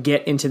trying to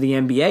get into the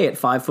NBA at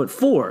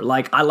 5'4".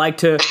 Like, I like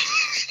to,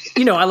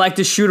 you know, I like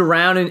to shoot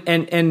around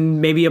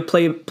and maybe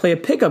play a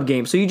pickup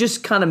game. So you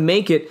just kind of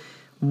make it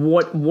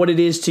what it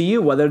is to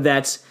you, whether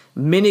that's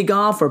mini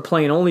golf or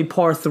playing only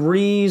par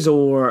threes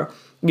or,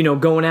 you know,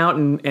 going out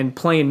and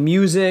playing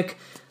music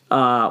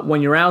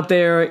when you're out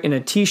there in a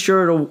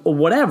t-shirt or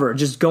whatever,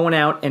 just going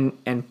out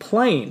and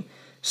playing.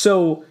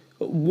 So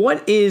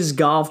what is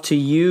golf to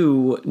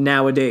you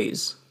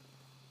nowadays?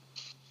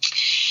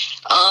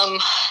 I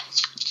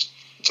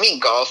mean,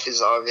 golf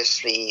is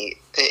obviously,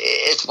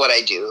 it's what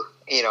I do.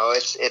 You know,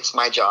 it's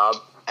my job,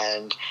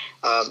 and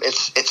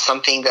it's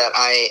something that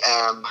I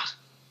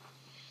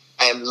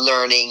am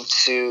learning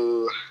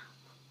to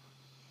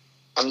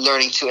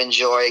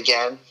enjoy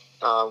again,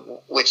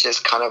 which is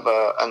kind of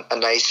a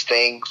nice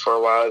thing. For a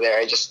while there,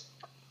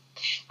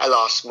 I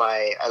lost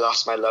my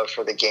love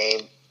for the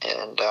game,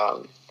 and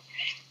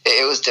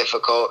it was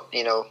difficult,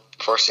 you know,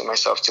 forcing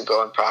myself to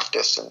go and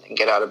practice and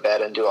get out of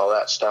bed and do all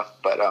that stuff.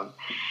 But I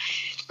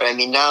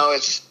mean, now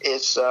it's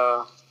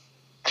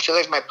I feel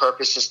like my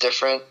purpose is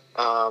different.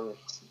 You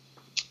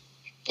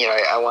know,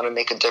 I want to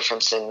make a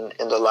difference in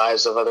the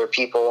lives of other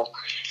people,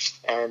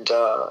 and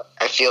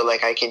I feel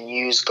like I can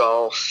use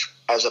golf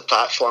as a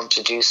platform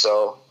to do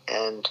so,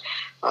 and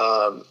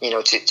you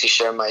know, to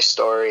share my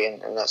story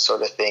and that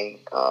sort of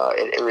thing.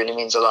 It really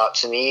means a lot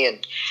to me,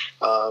 and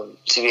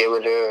to be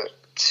able to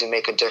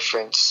make a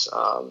difference.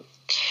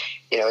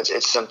 You know,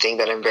 it's something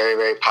that I'm very,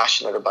 very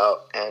passionate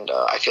about, and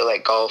I feel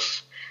like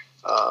golf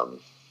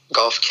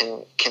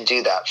can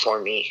do that for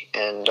me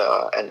and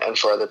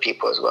for other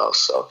people as well.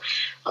 So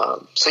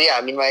yeah,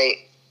 I mean,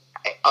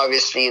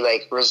 obviously,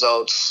 like,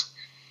 results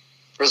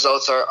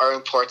are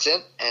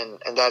important, and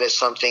that is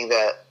something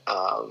that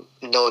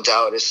no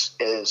doubt is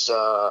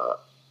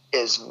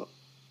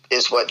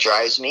what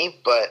drives me.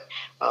 But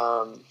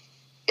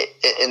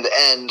in the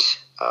end,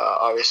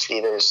 obviously,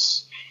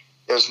 there's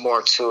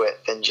more to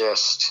it than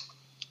just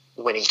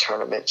winning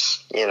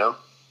tournaments, you know?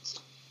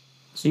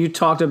 So you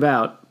talked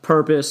about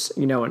purpose,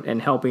 you know,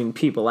 and helping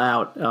people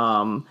out.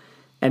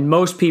 And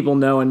most people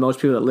know, and most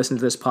people that listen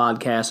to this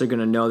podcast are going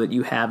to know that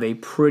you have a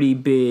pretty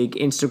big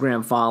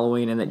Instagram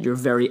following and that you're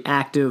very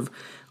active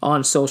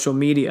on social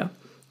media.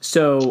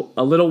 So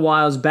a little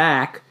whiles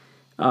back,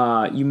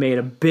 you made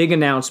a big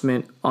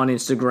announcement on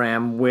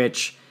Instagram,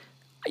 which,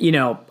 you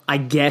know, I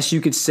guess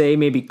you could say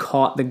maybe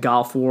caught the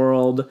golf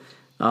world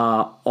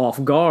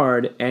off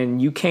guard, and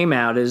you came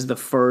out as the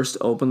first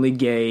openly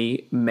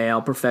gay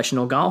male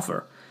professional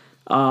golfer.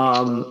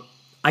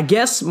 I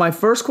guess my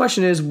first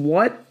question is,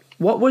 what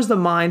was the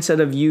mindset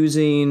of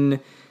using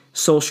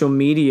social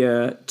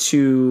media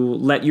to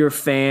let your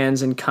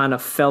fans and kind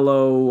of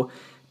fellow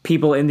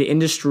people in the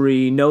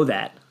industry know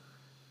that?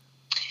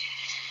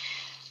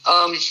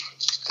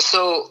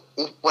 So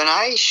when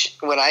I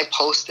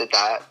posted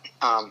that,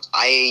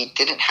 I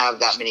didn't have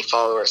that many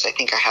followers. I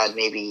think I had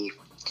maybe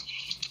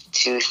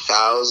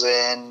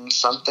 2,000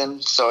 something,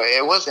 so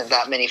it wasn't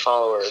that many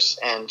followers.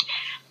 And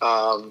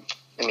I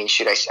mean,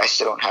 shoot, I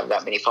still don't have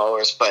that many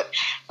followers, but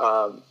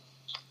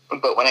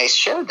when I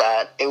shared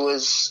that, it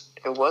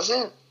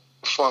wasn't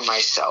for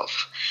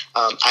myself.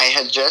 I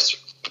had just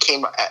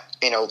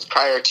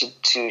prior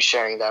to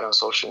sharing that on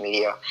social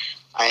media,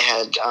 I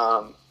had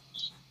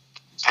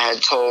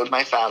told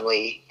my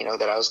family, you know,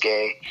 that I was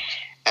gay,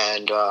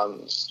 and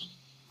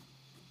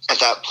at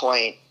that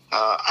point,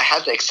 I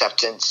had the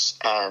acceptance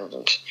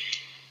and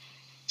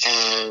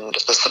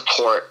the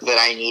support that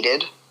I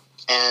needed.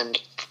 And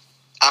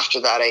after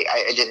that,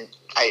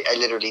 I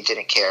literally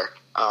didn't care.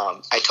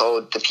 I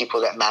told the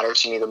people that mattered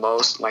to me the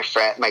most, my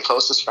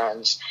closest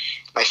friends,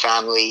 my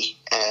family,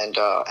 and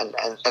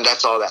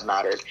that's all that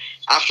mattered.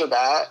 After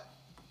that,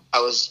 I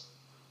was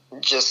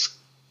just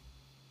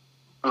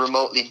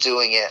remotely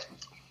doing it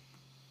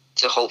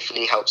to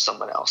hopefully help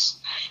someone else.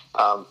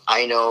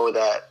 I know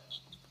that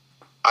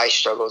I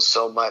struggled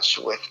so much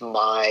with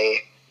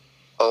my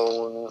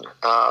own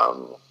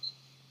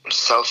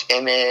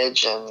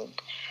self-image and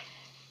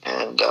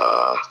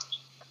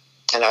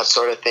that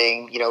sort of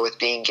thing, you know, with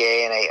being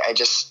gay, and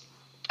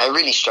I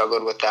really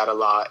struggled with that a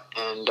lot,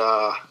 and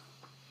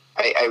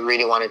I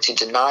really wanted to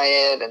deny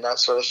it and that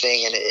sort of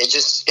thing, and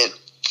it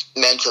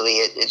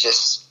mentally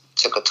just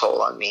took a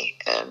toll on me.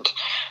 And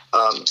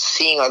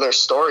seeing other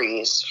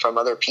stories from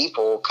other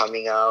people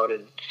coming out,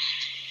 and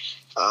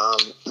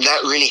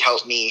that really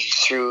helped me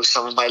through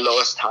some of my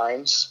lowest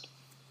times.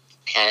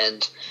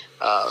 And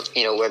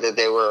Whether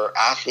they were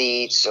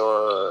athletes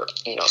or,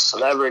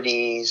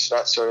 celebrities,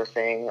 that sort of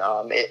thing.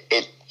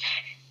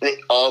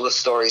 All the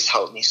stories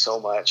helped me so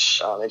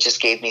much. It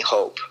just gave me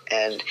hope.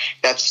 And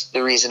that's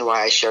the reason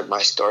why I shared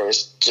my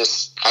stories.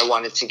 Just, I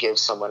wanted to give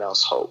someone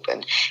else hope.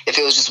 And if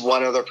it was just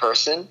one other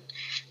person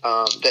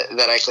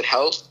that I could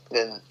help,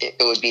 then it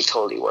would be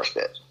totally worth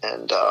it.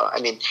 And,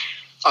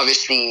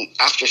 obviously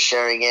after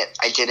sharing it,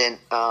 I didn't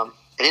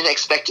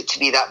expect it to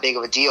be that big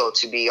of a deal,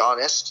 to be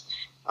honest.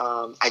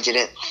 I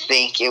didn't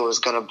think it was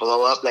going to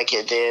blow up like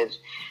it did.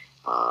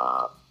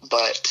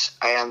 But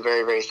I am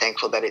very, very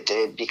thankful that it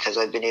did, because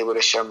I've been able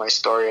to share my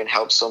story and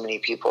help so many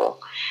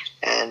people.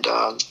 And,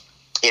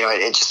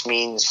 it just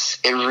means,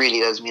 it really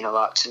does mean a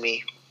lot to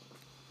me.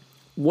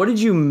 What did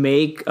you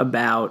make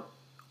about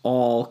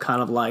all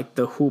kind of like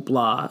the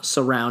hoopla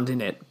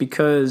surrounding it?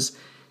 Because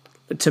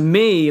to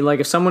me, like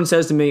if someone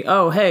says to me,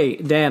 "Oh, hey,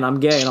 Dan, I'm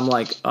gay," and I'm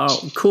like,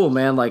 "Oh, cool,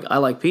 man. Like I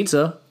like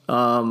pizza."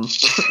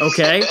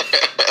 Okay.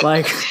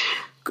 Like,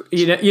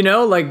 I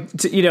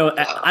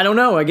don't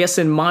know. I guess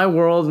in my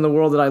world, in the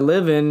world that I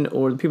live in,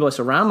 or the people I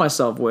surround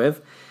myself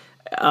with,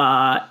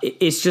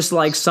 it's just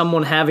like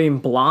someone having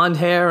blonde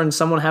hair and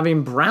someone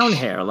having brown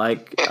hair.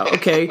 Like,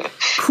 okay,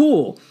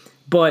 cool.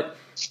 But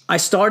I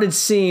started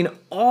seeing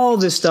all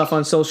this stuff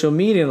on social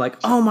media, like,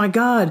 "Oh my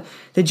God,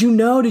 did you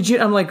know? Did you?"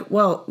 I'm like,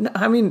 well,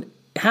 I mean,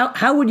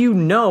 how would you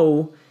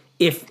know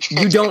if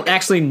you don't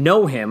actually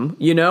know him,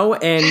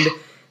 and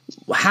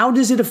how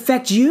does it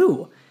affect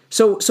you?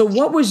 So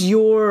what was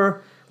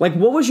your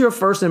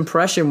first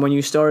impression when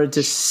you started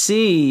to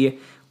see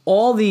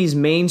all these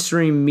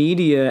mainstream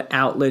media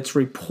outlets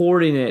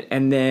reporting it,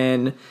 and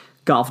then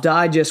Golf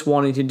Digest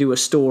wanting to do a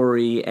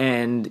story,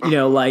 and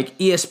like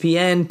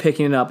ESPN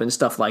picking it up and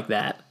stuff like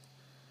that?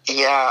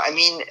 Yeah, I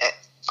mean,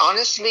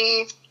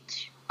 honestly,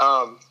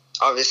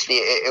 obviously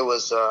it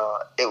was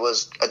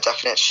a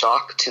definite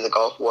shock to the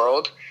golf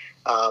world,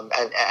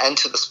 and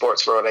to the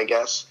sports world, I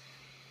guess.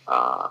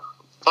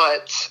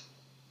 But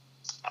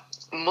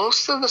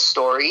most of the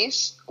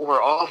stories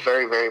were all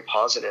very, very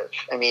positive.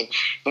 I mean,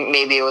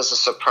 maybe it was a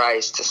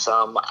surprise to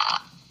some.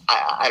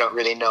 I don't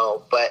really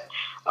know, but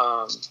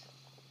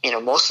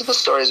most of the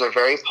stories were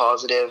very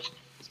positive.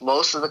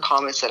 Most of the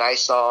comments that I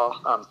saw,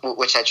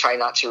 which I try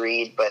not to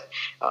read, but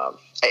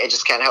I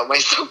just can't help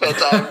myself at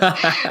times.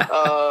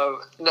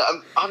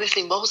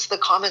 Honestly, most of the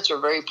comments were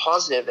very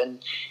positive,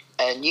 and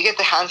you get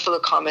the handful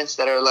of comments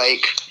that are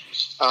like,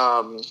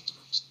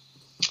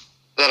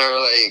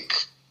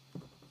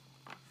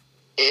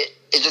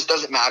 it just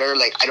doesn't matter.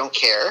 Like, I don't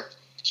care.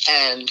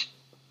 And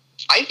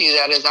I view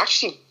that as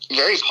actually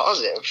very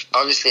positive.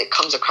 Obviously, it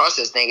comes across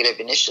as negative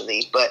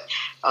initially, but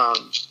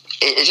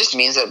it just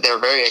means that they're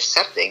very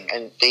accepting,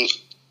 and they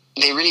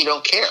really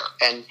don't care.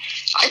 And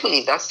I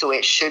believe that's the way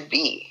it should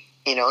be.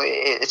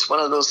 It's one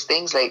of those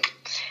things, like,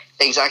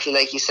 exactly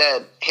like you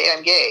said, "Hey,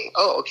 I'm gay.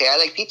 Oh, okay, I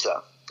like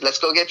pizza. Let's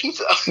go get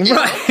pizza."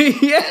 Right.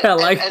 Yeah.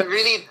 And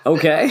really,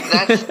 okay.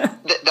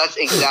 that's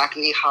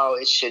exactly how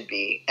it should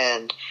be.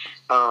 And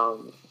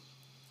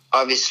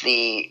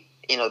obviously,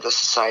 the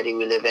society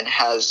we live in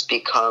has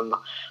become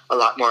a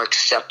lot more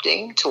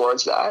accepting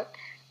towards that.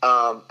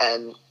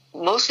 And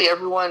mostly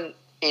everyone,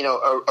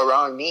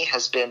 around me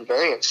has been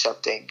very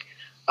accepting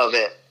of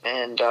it,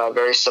 and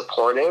very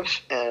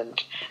supportive.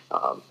 And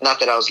not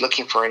that I was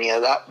looking for any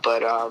of that,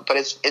 but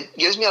it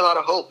gives me a lot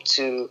of hope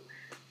to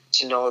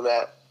know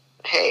that,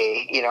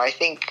 hey, I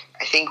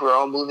think we're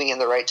all moving in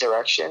the right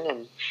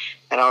direction.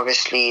 And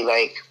obviously,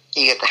 like,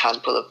 you get the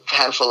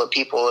handful of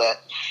people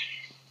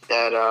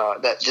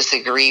that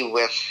disagree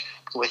with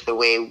the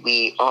way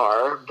we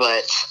are,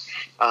 but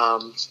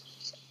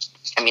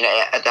I mean,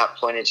 at that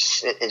point, it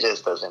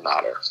just doesn't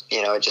matter.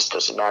 It just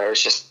doesn't matter.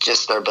 It's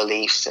just their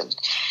beliefs, and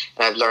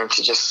I've learned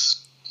to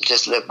just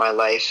live my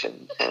life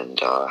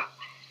and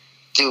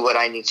do what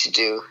I need to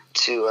do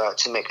to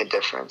make a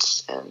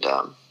difference. And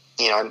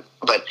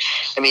but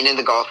I mean, in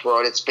the golf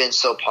world, it's been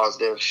so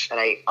positive, and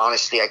I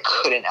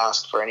couldn't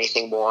ask for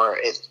anything more.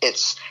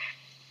 It's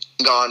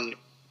gone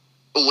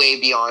way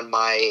beyond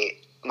my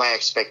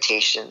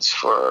expectations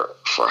for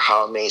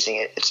how amazing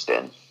it's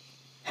been.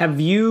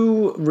 Have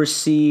you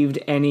received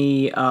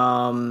any,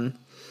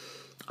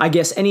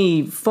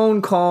 any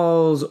phone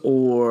calls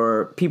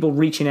or people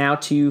reaching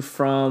out to you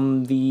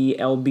from the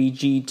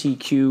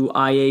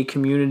LGBTQIA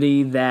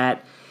community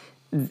that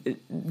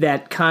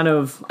kind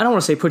of, I don't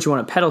want to say put you on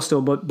a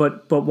pedestal,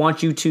 but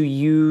want you to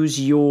use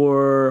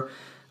your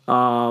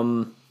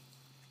kind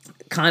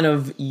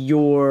of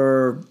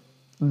your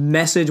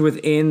message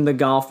within the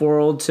golf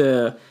world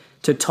to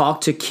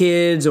talk to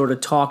kids or to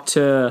talk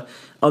to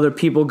other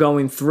people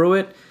going through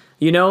it?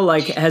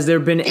 Like, has there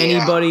been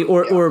anybody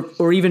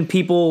or even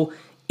people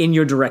in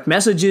your direct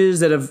messages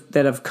that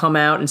have come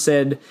out and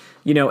said,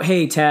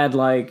 "Hey, Tad,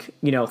 like,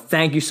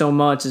 thank you so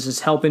much. This is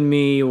helping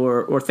me,"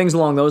 or things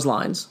along those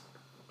lines?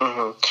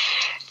 Mm-hmm.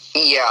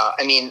 Yeah,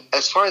 I mean,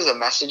 as far as the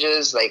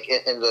messages, like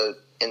in the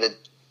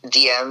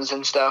DMs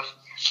and stuff,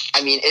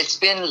 I mean, it's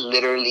been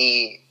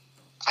literally,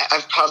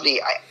 I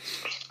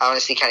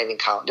honestly can't even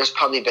count. There's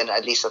probably been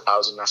at least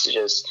 1,000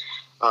 messages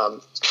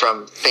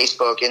from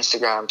Facebook,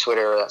 Instagram,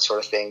 Twitter, that sort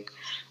of thing.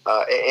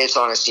 It's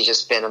honestly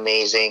just been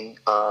amazing.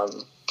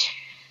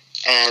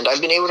 And I've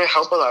been able to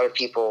help a lot of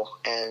people,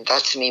 and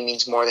that to me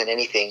means more than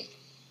anything.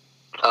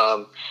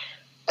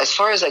 As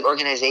far as like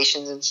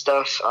organizations and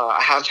stuff,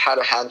 I have had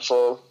a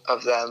handful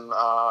of them,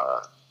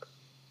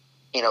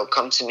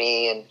 come to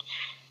me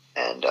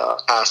and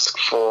ask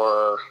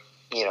for,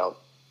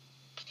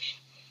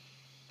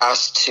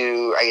 ask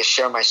to, I guess,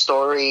 share my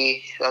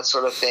story, that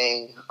sort of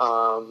thing.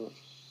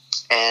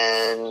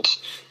 And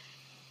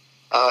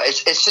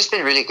it's just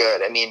been really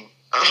good. I mean,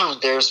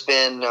 there's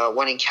been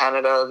one in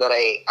Canada that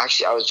I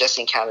was just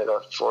in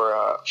Canada for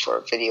a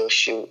video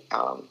shoot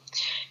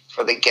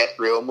for the Get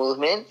Real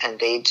movement, and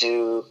they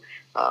do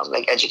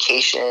like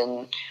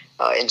education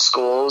in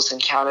schools in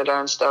Canada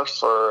and stuff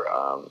for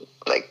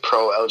like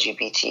pro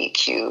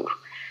LGBTQ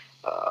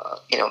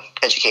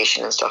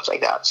education and stuff like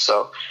that.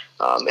 So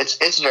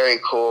it's very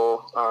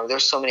cool.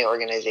 There's so many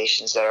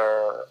organizations that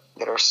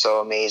are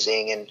so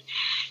amazing,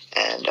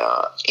 and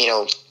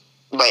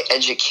by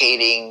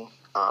educating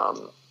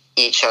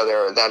each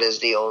other, that is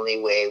the only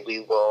way we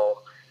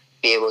will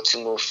be able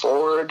to move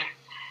forward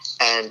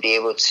and be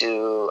able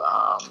to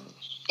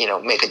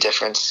make a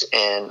difference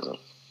in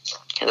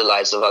the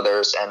lives of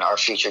others and our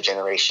future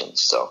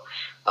generations. So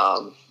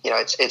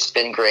it's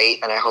been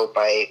great, and I hope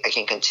I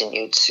can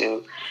continue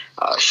to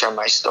share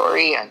my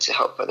story and to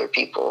help other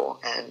people,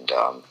 and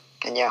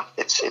yeah,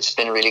 it's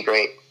been really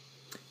great.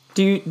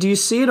 Do you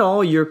see at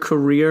all your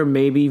career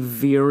maybe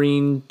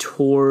veering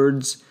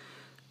towards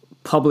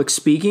public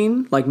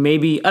speaking? Like,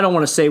 maybe, I don't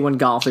want to say when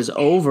golf is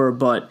over,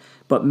 but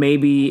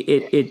maybe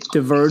it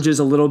diverges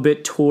a little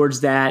bit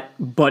towards that,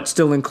 but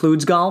still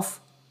includes golf?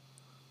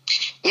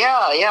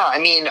 Yeah. I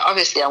mean,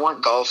 obviously I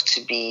want golf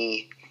to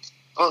be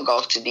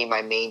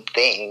my main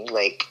thing.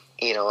 Like,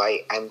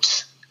 I'm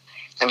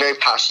very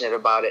passionate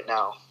about it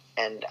now,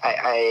 and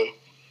I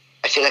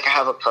feel like I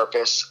have a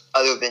purpose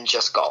other than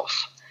just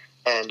golf.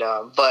 And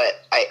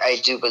but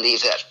I do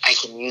believe that I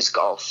can use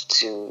golf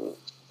to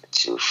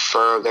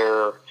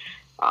further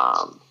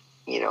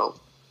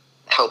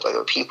help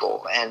other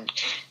people, and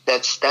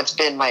that's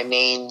been my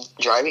main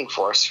driving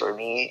force for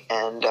me,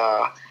 and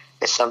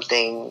it's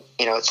something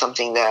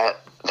that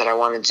I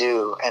want to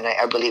do, and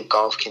I believe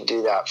golf can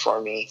do that for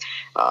me,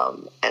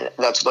 and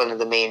that's one of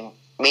the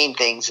main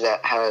things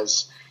that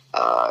has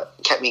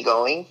kept me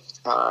going,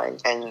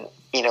 and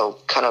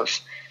kind of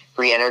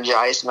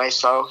re-energized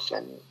myself,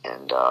 and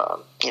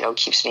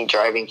keeps me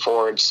driving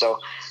forward. So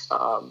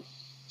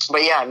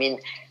but yeah, I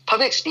mean,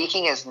 public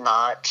speaking is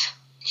not,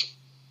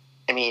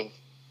 I mean,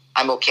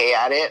 I'm okay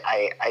at it.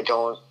 I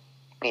don't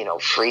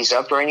freeze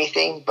up or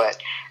anything, but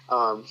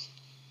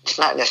it's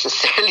not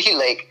necessarily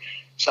like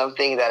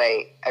something that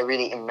I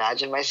really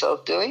imagine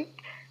myself doing.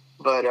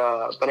 But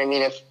I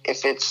mean,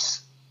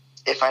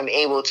 if I'm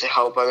able to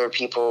help other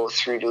people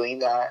through doing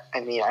that,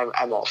 I mean,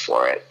 I'm all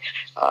for it.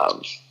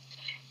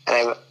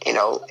 And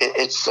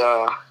it's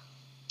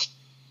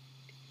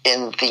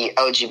in the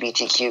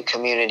LGBTQ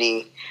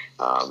community,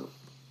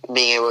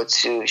 being able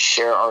to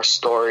share our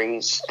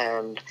stories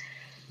and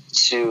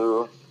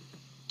to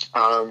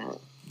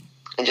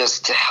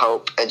just to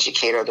help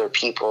educate other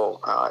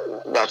people.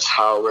 That's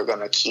how we're going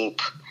to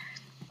keep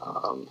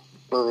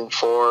moving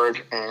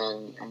forward,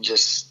 and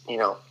just,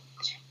 I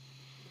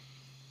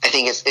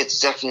think it's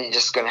definitely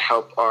just going to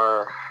help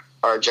our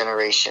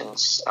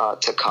generations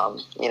to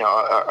come,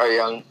 our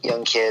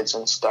young kids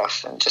and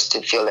stuff, and just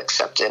to feel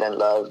accepted and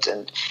loved,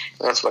 and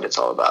that's what it's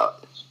all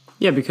about.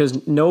 Yeah,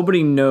 because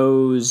nobody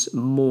knows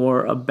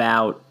more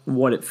about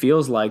what it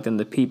feels like than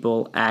the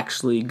people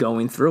actually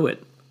going through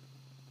it.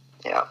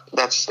 Yeah,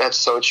 that's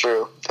so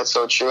true. That's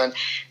so true. And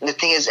the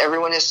thing is,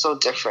 everyone is so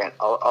different.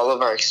 All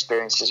of our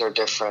experiences are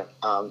different.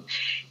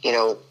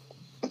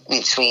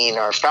 Between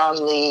our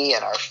family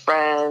and our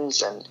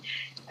friends and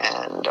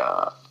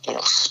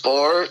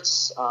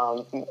sports,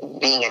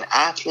 being an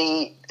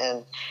athlete,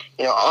 and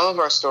all of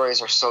our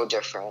stories are so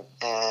different.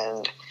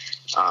 And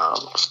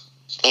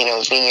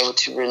being able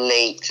to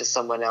relate to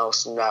someone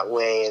else in that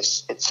way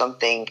it's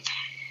something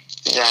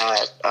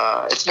that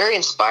it's very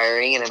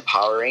inspiring and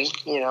empowering,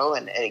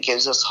 and it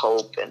gives us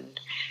hope, and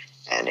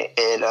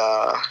it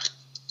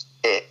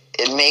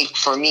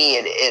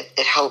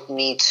helped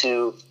me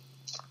to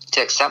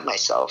accept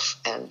myself,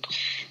 and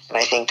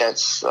I think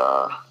that's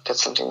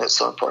something that's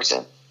so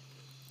important.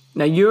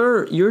 Now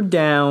you're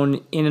down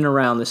in and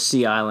around the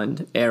Sea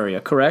Island area,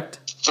 correct?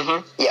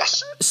 Mm-hmm.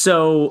 Yes.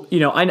 So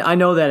I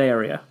know that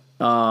area.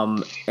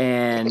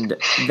 And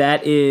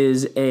that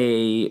is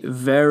a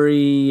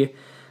very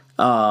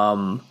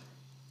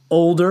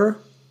older,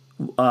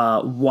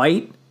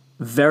 white,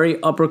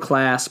 very upper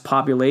class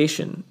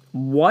population.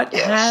 What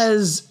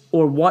has,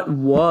 or what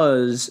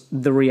was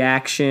the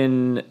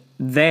reaction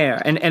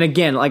there? And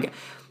again, like,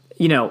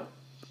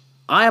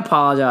 I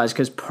apologize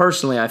because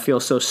personally I feel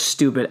so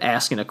stupid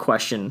asking a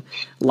question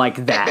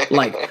like that.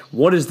 Like,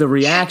 what is the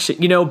reaction?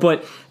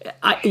 But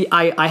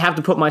I have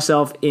to put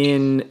myself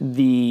in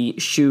the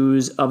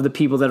shoes of the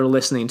people that are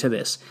listening to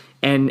this.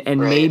 And Right.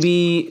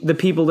 maybe the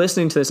people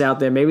listening to this out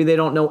there, maybe they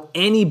don't know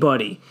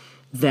anybody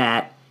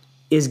that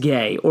is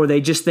gay, or they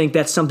just think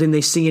that's something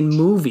they see in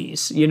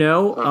movies,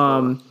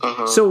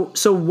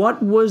 So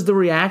what was the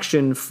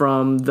reaction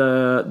from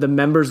the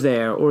members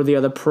there, or the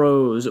other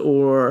pros,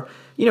 or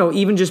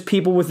even just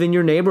people within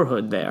your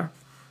neighborhood there?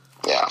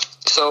 Yeah.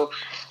 So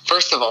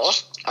first of all,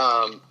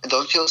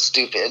 don't feel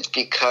stupid,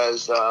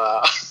 because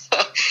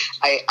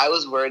I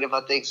was worried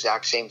about the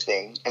exact same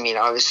thing. I mean,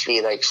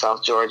 obviously, like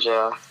South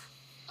Georgia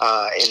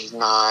is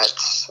not,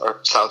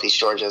 or Southeast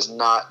Georgia is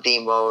not the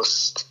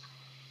most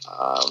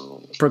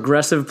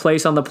progressive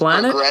place on the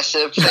planet.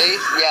 Progressive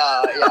place,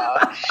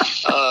 yeah.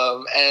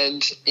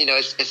 And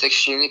it's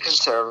extremely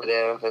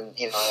conservative, and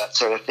that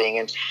sort of thing.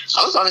 And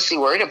I was honestly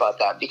worried about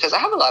that, because I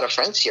have a lot of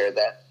friends here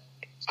that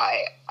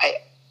I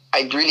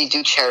really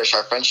do cherish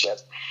our friendship,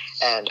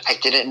 and I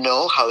didn't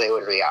know how they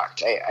would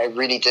react. I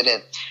really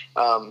didn't.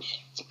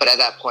 But at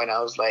that point,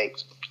 I was like,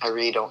 I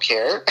really don't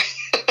care,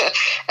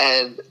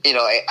 and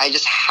I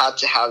just had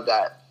to have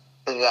that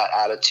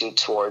attitude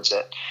towards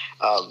it.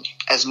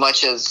 As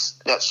much as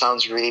that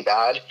sounds really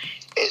bad,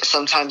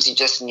 sometimes you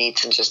just need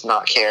to just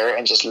not care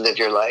and just live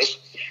your life.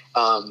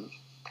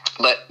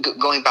 But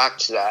going back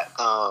to that,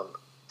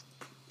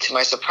 to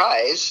my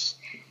surprise,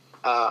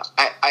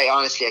 I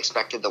honestly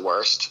expected the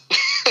worst.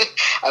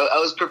 I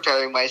was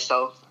preparing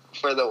myself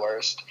for the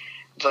worst,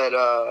 but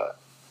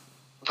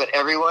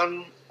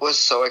everyone was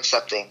so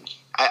accepting.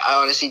 I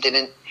honestly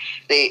didn't.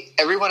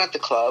 Everyone at the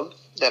club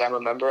that I'm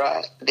a member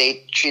at,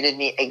 they treated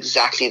me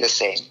exactly the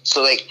same.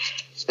 So like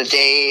the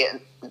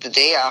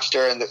day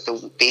after, and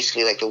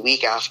basically like the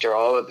week after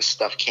all of this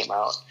stuff came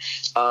out,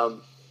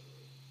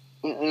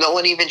 no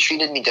one even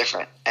treated me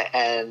different.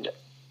 And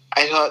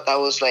I thought that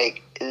was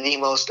like the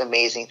most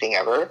amazing thing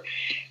ever.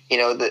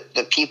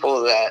 The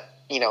people that,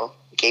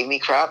 gave me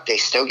crap, they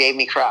still gave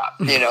me crap,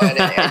 and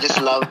I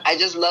just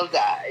love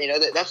that,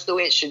 that's the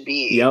way it should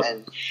be. Yep.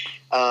 And,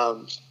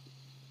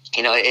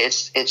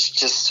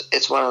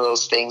 it's one of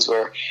those things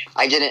where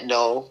I didn't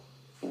know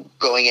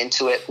going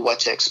into it what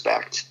to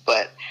expect,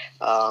 but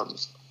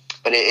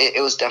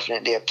it was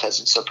definitely a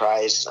pleasant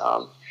surprise.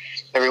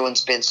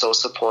 Everyone's been so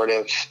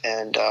supportive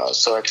and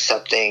so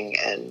accepting,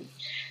 and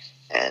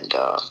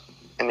I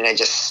mean,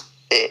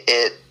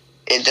 it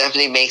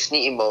definitely makes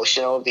me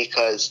emotional,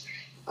 because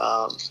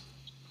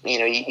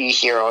you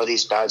hear all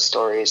these bad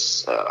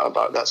stories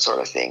about that sort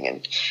of thing,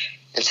 and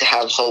to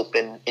have hope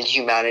in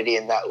humanity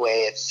in that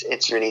way,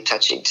 it's really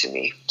touching to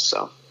me.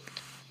 So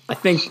I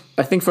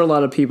think for a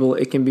lot of people,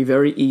 it can be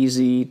very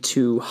easy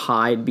to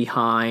hide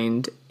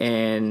behind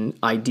an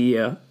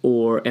idea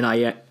or an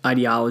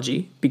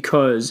ideology,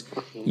 because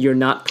you're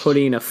not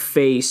putting a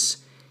face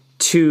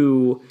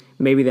to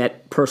maybe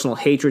that personal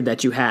hatred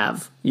that you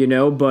have,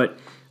 but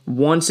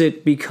once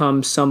it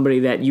becomes somebody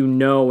that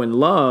and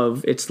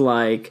love, it's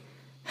like,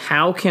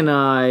 how can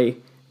I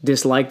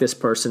dislike this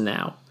person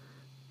now?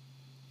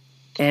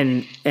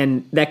 And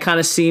that kind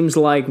of seems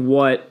like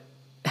what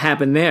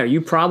happened there.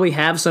 You probably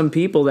have some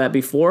people that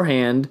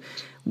beforehand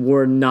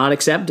were not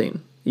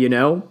accepting,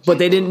 but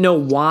they didn't know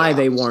why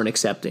they weren't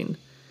accepting.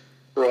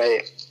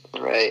 Right.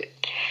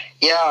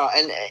 Yeah,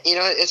 and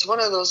it's one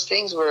of those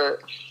things where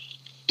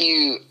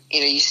you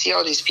see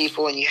all these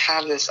people, and you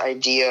have this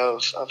idea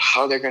of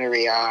how they're going to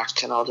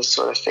react and all this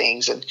sort of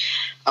things, and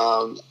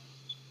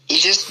you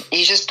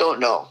just don't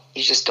know.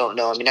 You just don't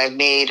know. I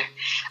mean,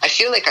 I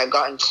feel like I've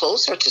gotten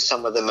closer to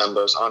some of the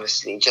members,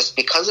 honestly, just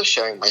because of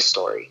sharing my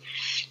story.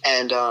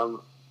 And,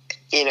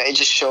 it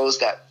just shows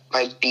that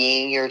by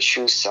being your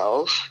true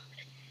self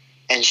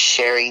and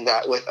sharing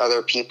that with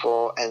other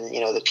people and,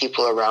 the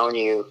people around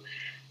you,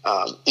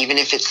 even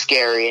if it's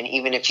scary, and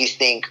even if you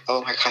think,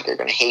 oh my God, they're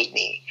going to hate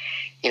me,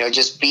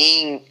 just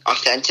being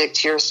authentic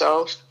to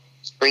yourself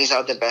brings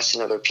out the best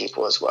in other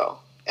people as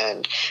well.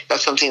 And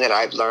that's something that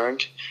I've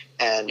learned,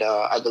 and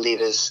I believe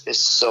is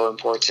so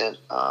important,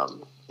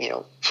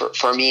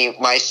 for me,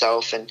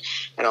 myself, and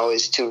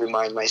always to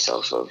remind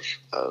myself of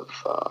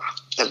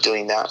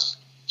doing that.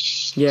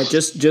 Yeah,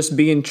 just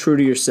being true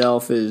to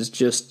yourself is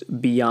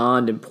just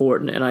beyond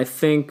important. And I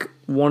think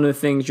one of the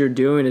things you're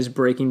doing is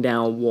breaking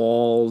down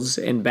walls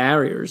and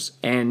barriers.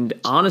 And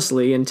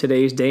honestly, in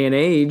today's day and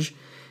age,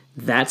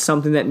 that's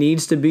something that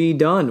needs to be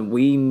done.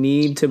 We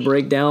need to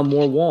break down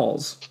more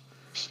walls.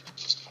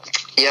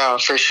 Yeah,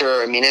 for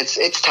sure. I mean,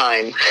 it's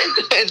time.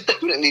 It's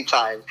definitely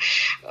time.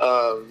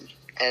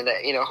 And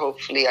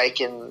hopefully I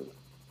can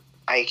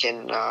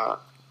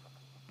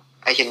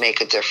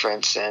make a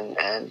difference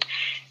and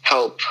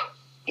help,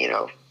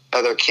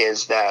 other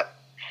kids that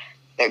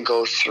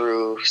go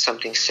through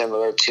something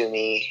similar to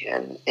me,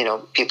 and,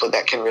 people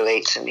that can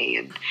relate to me.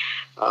 And,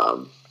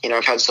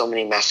 I've had so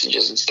many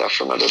messages and stuff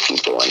from other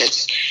people, and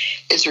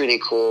it's really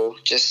cool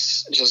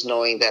just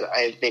knowing that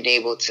I've been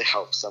able to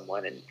help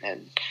someone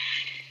and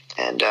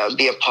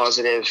be a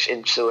positive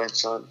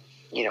influence on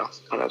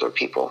on other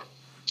people.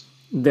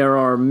 There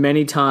are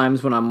many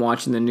times when I'm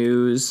watching the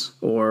news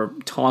or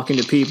talking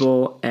to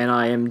people, and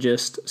I am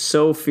just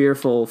so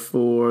fearful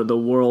for the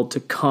world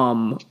to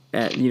come,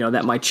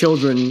 that my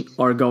children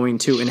are going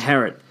to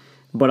inherit.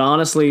 But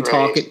honestly,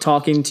 Right.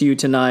 talking to you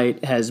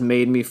tonight has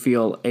made me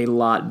feel a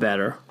lot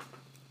better.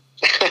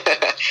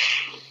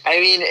 I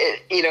mean,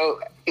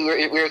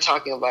 we were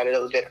talking about it a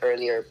little bit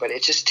earlier, but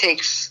it just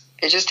takes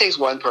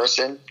one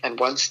person and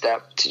one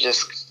step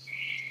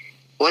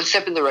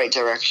in the right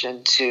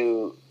direction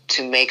to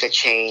make a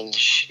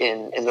change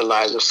in the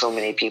lives of so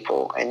many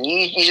people. And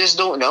you just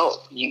don't know.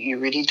 You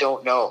really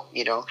don't know.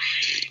 You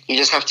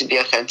just have to be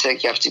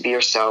authentic. You have to be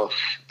yourself,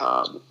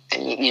 and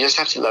you just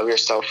have to love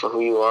yourself for who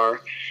you are,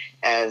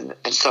 and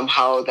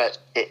somehow that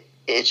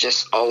it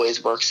just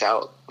always works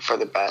out for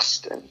the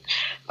best. And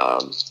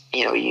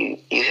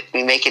we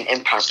make an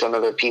impact on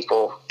other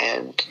people,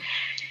 and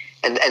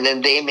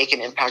then they make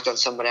an impact on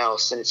someone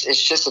else, and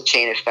it's just a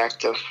chain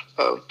effect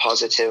of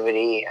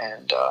positivity.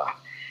 And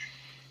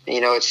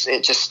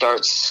it just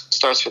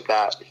starts with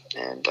that.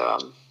 And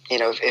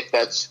if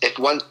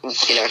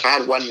I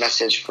had one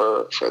message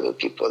for the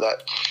people,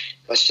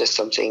 that's just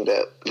something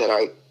that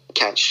I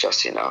can't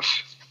stress enough.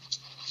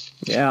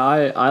 Yeah,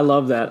 I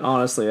love that.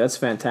 Honestly, that's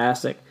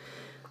fantastic.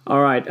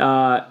 All right,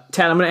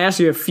 Tad, I'm going to ask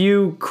you a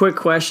few quick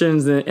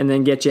questions and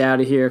then get you out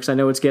of here because I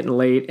know it's getting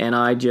late, and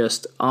I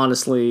just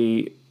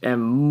honestly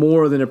am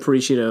more than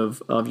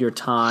appreciative of your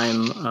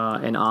time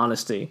and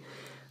honesty.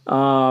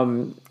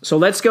 So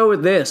let's go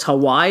with this: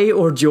 Hawaii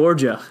or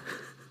Georgia?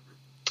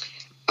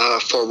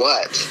 For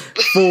what?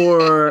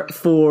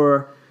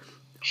 For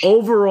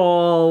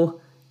overall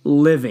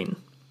living.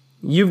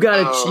 You've got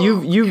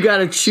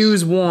to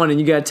choose one, and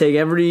you got to take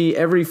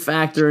every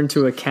factor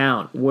into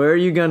account. Where are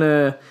you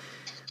gonna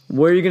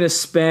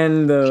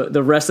spend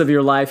the rest of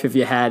your life if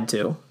you had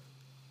to?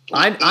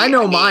 I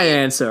know my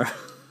answer.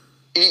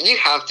 You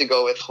have to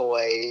go with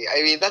Hawaii.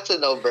 I mean, that's a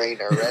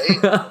no-brainer,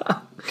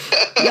 right?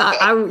 Yeah,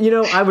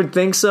 I would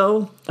think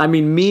so. I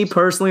mean, me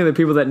personally, the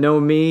people that know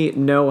me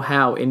know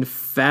how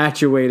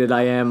infatuated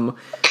I am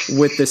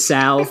with the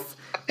South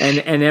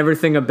and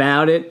everything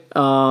about it.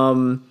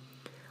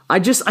 I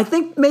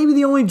think maybe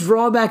the only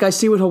drawback I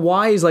see with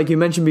Hawaii is, like you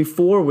mentioned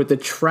before, with the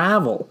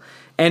travel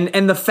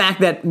and the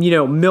fact that,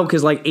 milk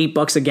is like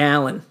 $8 a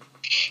gallon.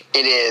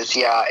 It is,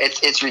 yeah.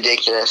 It's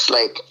ridiculous.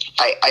 Like,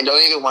 I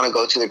don't even want to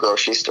go to the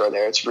grocery store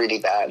there. It's really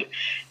bad.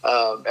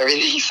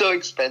 Everything's so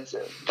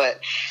expensive.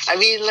 But I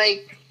mean,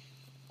 like,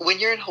 when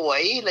you're in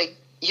Hawaii, like,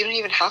 you don't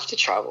even have to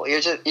travel.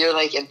 You're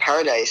like in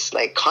paradise,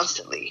 like,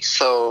 constantly.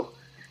 So,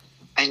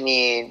 I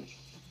mean,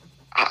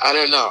 I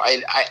don't know.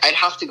 I'd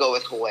have to go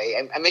with Hawaii.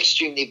 I'm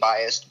extremely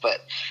biased,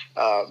 but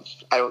I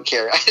don't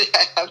care.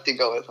 I have to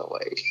go with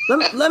Hawaii.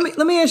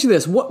 Let me ask you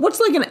this: what's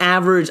like an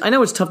average? I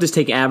know it's tough to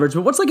take average,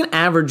 but what's like an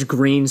average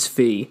greens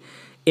fee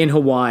in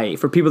Hawaii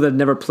for people that have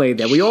never played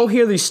there? We all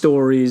hear these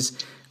stories,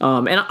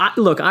 and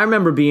I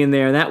remember being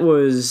there. That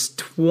was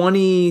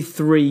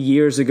 23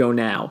 years ago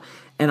now,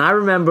 and I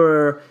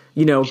remember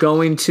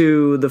going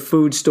to the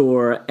food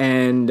store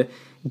and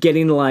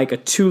getting like a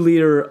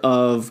 2-liter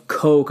of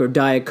Coke or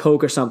Diet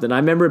Coke or something. I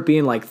remember it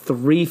being like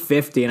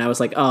 $3.50, and I was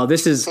like, "Oh,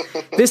 this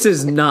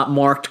is not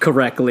marked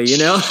correctly."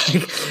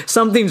 Like,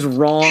 something's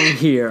wrong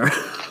here.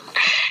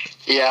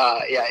 Yeah,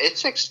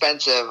 it's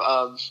expensive.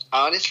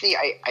 Honestly,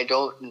 I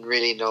don't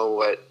really know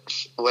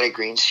what a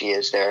greens fee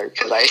is there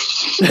because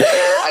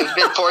I've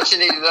been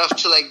fortunate enough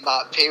to like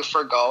not pay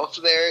for golf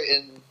there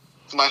in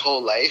my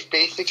whole life,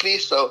 basically.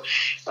 So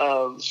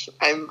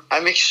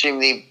I'm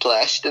extremely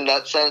blessed in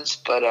that sense,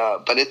 but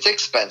it's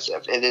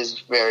expensive. It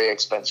is very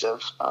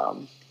expensive.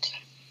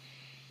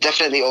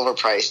 Definitely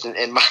overpriced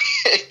in my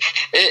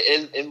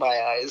in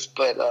my eyes,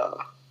 but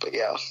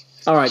yeah.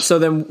 All right, so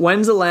then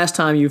when's the last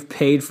time you've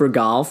paid for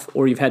golf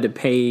or you've had to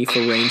pay for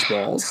range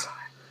balls?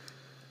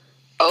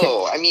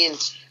 I mean,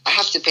 I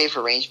have to pay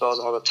for range balls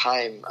all the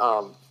time.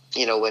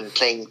 When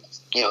playing,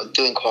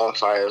 doing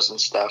qualifiers and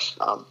stuff.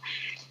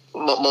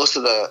 Most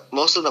of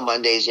the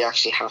Mondays you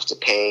actually have to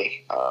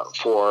pay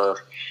for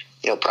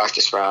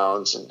practice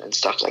rounds and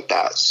stuff like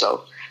that.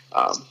 So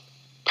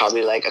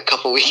probably like a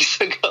couple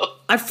weeks ago.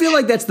 I feel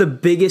like that's the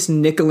biggest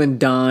nickel and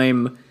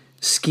dime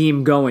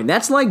scheme going.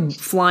 That's like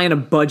flying a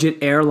budget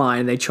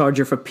airline and they charge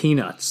you for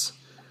peanuts.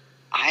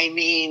 I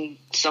mean,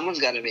 someone's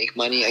got to make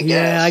money, I guess.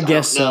 Yeah, I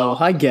guess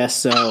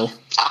so.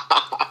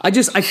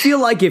 I feel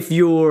like if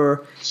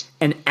you're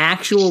an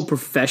actual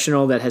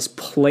professional that has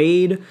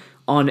played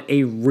on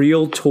a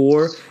real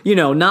tour,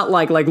 not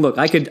like look,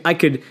 I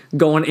could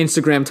go on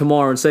Instagram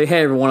tomorrow and say,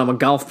 "Hey everyone, I'm a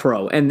golf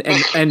pro," and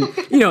and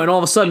all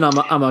of a sudden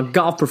I'm a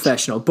golf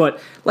professional.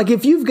 But like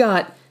if you've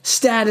got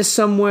status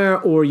somewhere,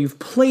 or you've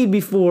played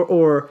before,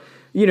 or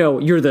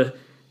you're the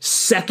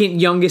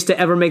second youngest to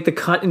ever make the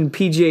cut in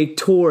PGA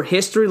Tour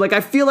history, like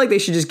I feel like they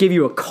should just give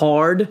you a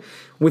card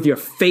with your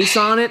face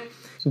on it,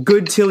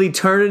 good till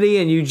eternity,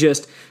 and you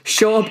just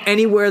show up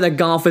anywhere that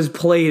golf is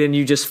played and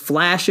you just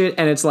flash it,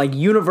 and it's like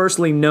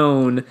universally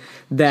known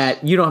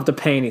that you don't have to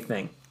pay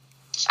anything.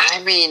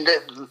 I mean,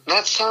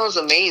 that sounds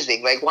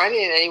amazing. Like, why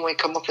didn't anyone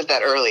come up with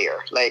that earlier?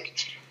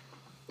 Like,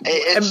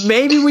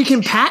 maybe we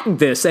can patent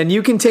this, and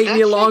you can take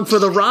me along for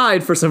the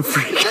ride for some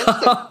free.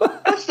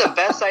 That's the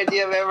best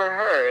idea I've ever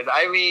heard.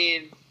 I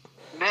mean,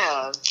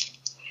 man,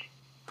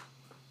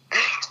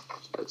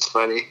 that's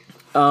funny.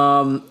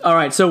 All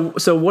right,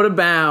 so what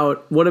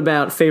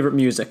about favorite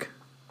music?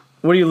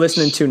 What are you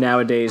listening to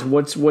nowadays?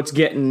 What's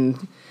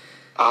getting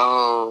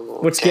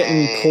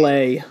getting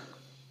play?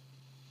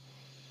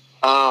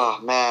 Oh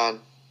man,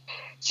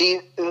 see,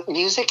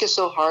 music is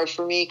so hard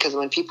for me because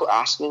when people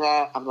ask me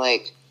that, I'm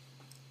like,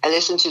 I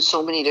listen to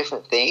so many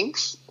different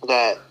things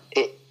that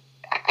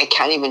I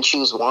can't even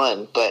choose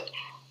one. But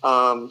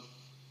oh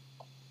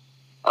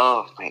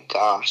my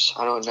gosh,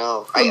 I don't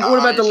know. What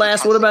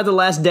about the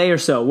last day or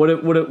so? What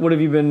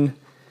have you been?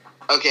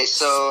 Okay,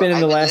 so spending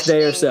the last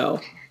day or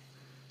so.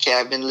 Okay,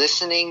 I've been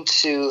listening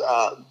to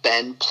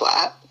Ben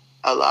Platt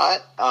a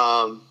lot.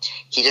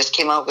 He just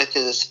came out with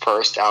his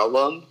first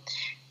album,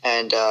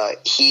 and I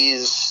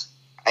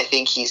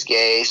think he's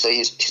gay, so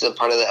he's a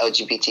part of the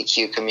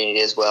LGBTQ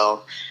community as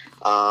well.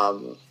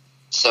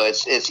 So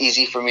it's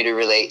easy for me to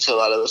relate to a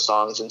lot of the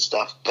songs and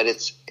stuff. But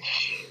it's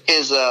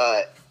his.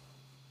 I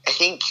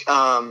think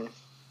to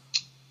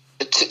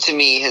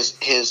me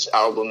his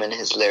album and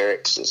his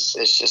lyrics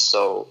is just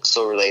so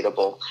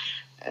relatable,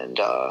 and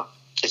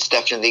it's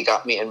definitely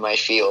got me in my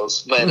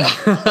feels. But man,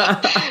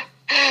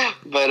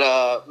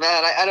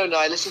 I don't know.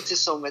 I listen to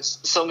so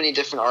many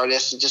different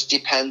artists. It just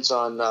depends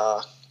on.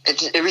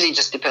 It really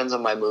just depends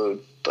on my mood.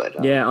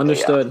 But yeah,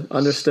 understood.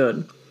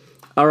 Understood.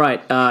 All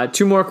right,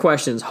 2 more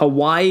questions.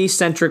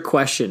 Hawaii-centric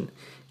question.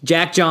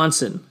 Jack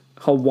Johnson,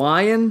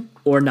 Hawaiian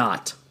or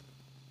not?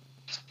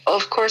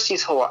 Of course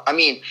he's Hawaiian. I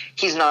mean,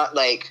 he's not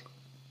like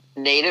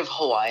native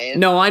Hawaiian.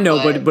 No, I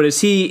know, but is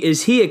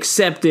he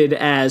accepted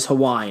as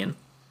Hawaiian?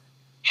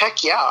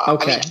 Heck yeah.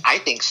 Okay. I mean, I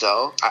think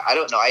so. I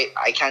don't know.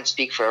 I can't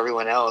speak for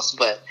everyone else,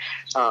 but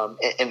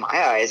in my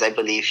eyes, I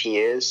believe he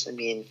is. I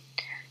mean,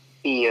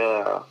 he.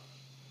 I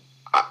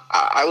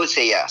would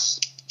say yes.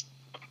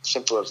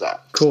 Simple as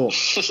that. Cool.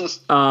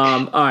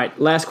 All right,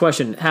 last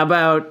question. How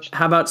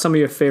about some of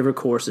your favorite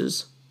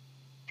courses?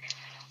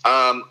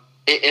 In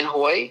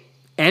Hawaii?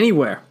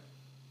 Anywhere.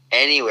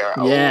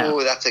 Yeah.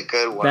 Oh, that's a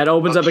good one. That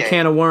opens up a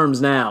can of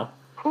worms now.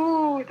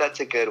 Ooh,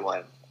 that's a good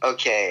one.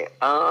 Okay.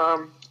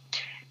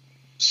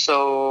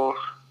 So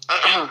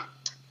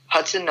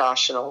Hudson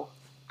National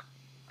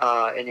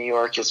in New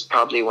York is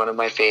probably one of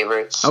my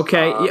favorites.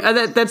 Okay.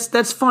 Yeah,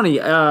 that's funny.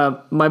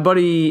 My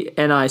buddy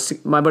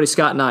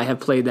Scott and I have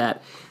played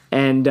that.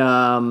 And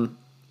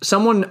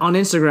someone on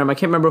Instagram, I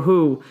can't remember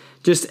who,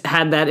 just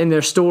had that in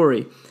their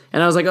story.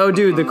 And I was like, "Oh,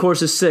 dude, the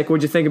course is sick.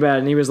 What'd you think about it?"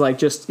 And he was like,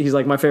 he's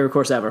like, "My favorite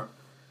course ever."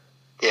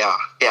 Yeah.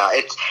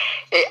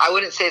 I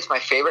wouldn't say it's my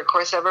favorite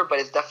course ever, but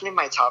it's definitely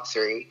my top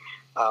 3.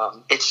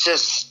 It's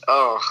just,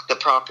 the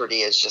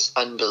property is just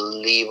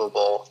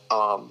unbelievable.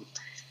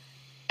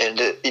 And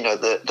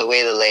the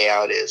way the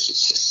layout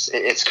is,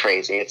 it's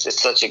crazy.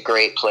 It's such a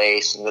great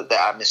place, and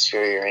the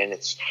atmosphere you're in,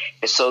 it's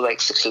so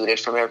like secluded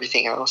from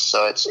everything else.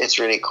 So it's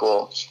really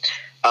cool.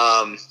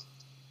 And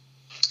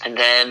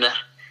then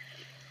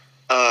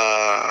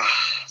I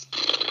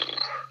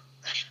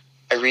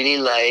really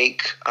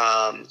like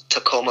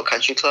Tacoma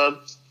Country Club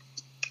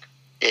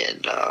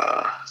in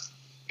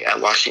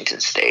Washington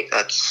State.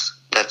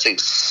 That's a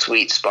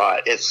sweet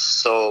spot. It's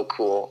so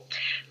cool.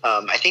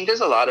 I think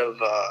there's a lot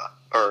of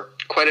or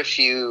quite a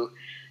few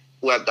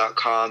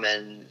Web.com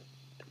and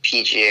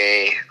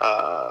PGA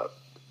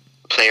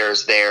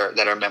players there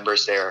that are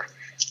members there.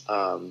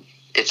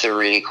 It's a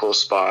really cool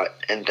spot.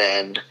 And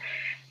then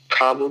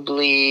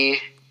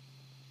probably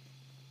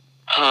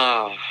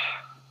top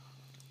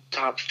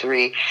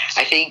 3.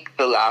 I think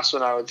the last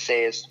one I would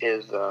say is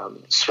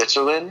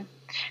Switzerland.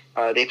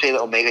 They play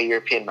the Omega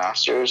European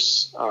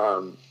Masters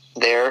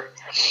there,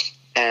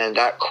 and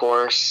that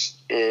course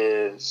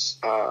is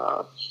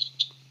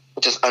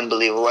just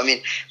unbelievable. I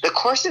mean, the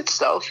course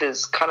itself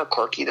is kind of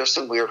quirky. There's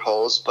some weird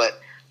holes, but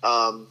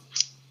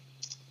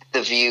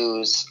the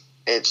views,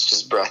 it's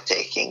just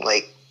breathtaking.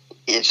 Like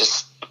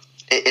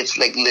it's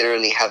like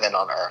literally heaven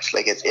on earth.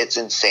 Like it's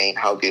insane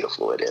how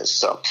beautiful it is.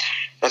 So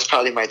that's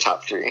probably my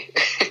top 3.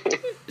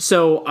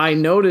 So I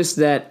noticed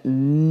that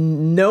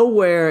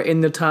nowhere in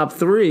the top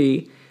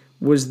 3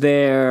 was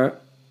there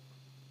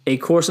a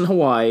course in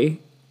Hawaii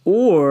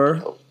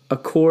or a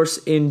course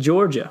in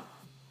Georgia.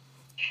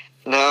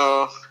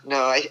 No.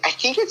 I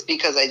think it's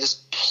because I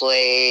just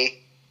play.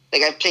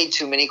 Like, I played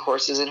too many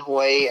courses in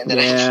Hawaii, and then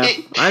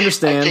I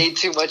understand. I played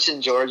too much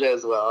in Georgia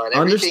as well. And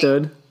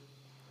Understood.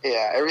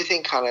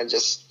 Everything kind of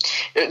just.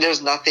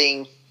 There's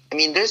nothing. I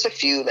mean, there's a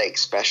few like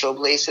special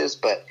places,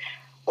 but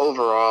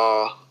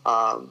overall,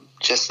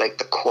 just like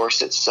the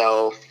course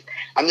itself,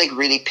 I'm like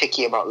really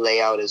picky about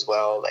layout as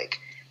well. Like,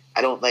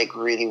 I don't like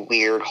really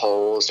weird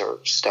holes or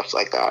stuff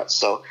like that.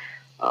 So,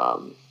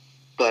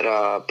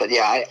 but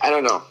yeah, I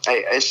don't know.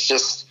 It's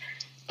just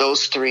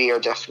those 3 are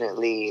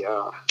definitely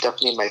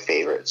my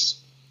favorites.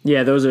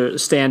 Yeah, those are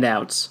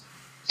standouts.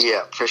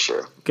 Yeah, for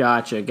sure.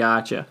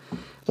 Gotcha.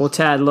 Well,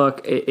 Tad,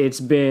 look, it's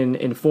been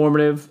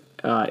informative.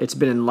 It's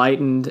been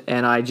enlightened,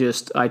 and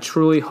I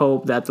truly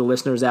hope that the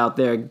listeners out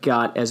there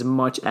got as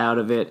much out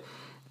of it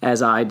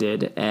as I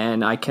did,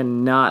 and I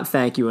cannot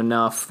thank you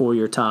enough for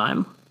your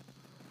time.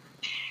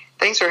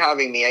 Thanks for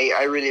having me.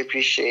 I really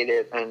appreciate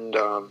it, and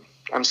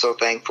I'm so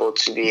thankful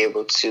to be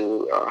able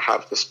to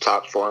have this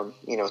platform,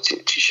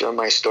 to share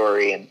my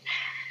story and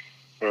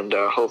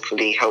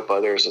hopefully help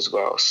others as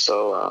well.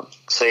 So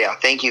yeah,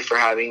 thank you for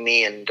having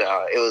me, and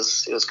it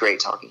was great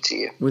talking to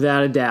you.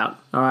 Without a doubt.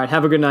 All right,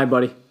 have a good night,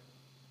 buddy.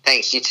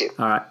 Thanks, you too.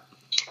 All right.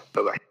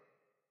 Bye-bye.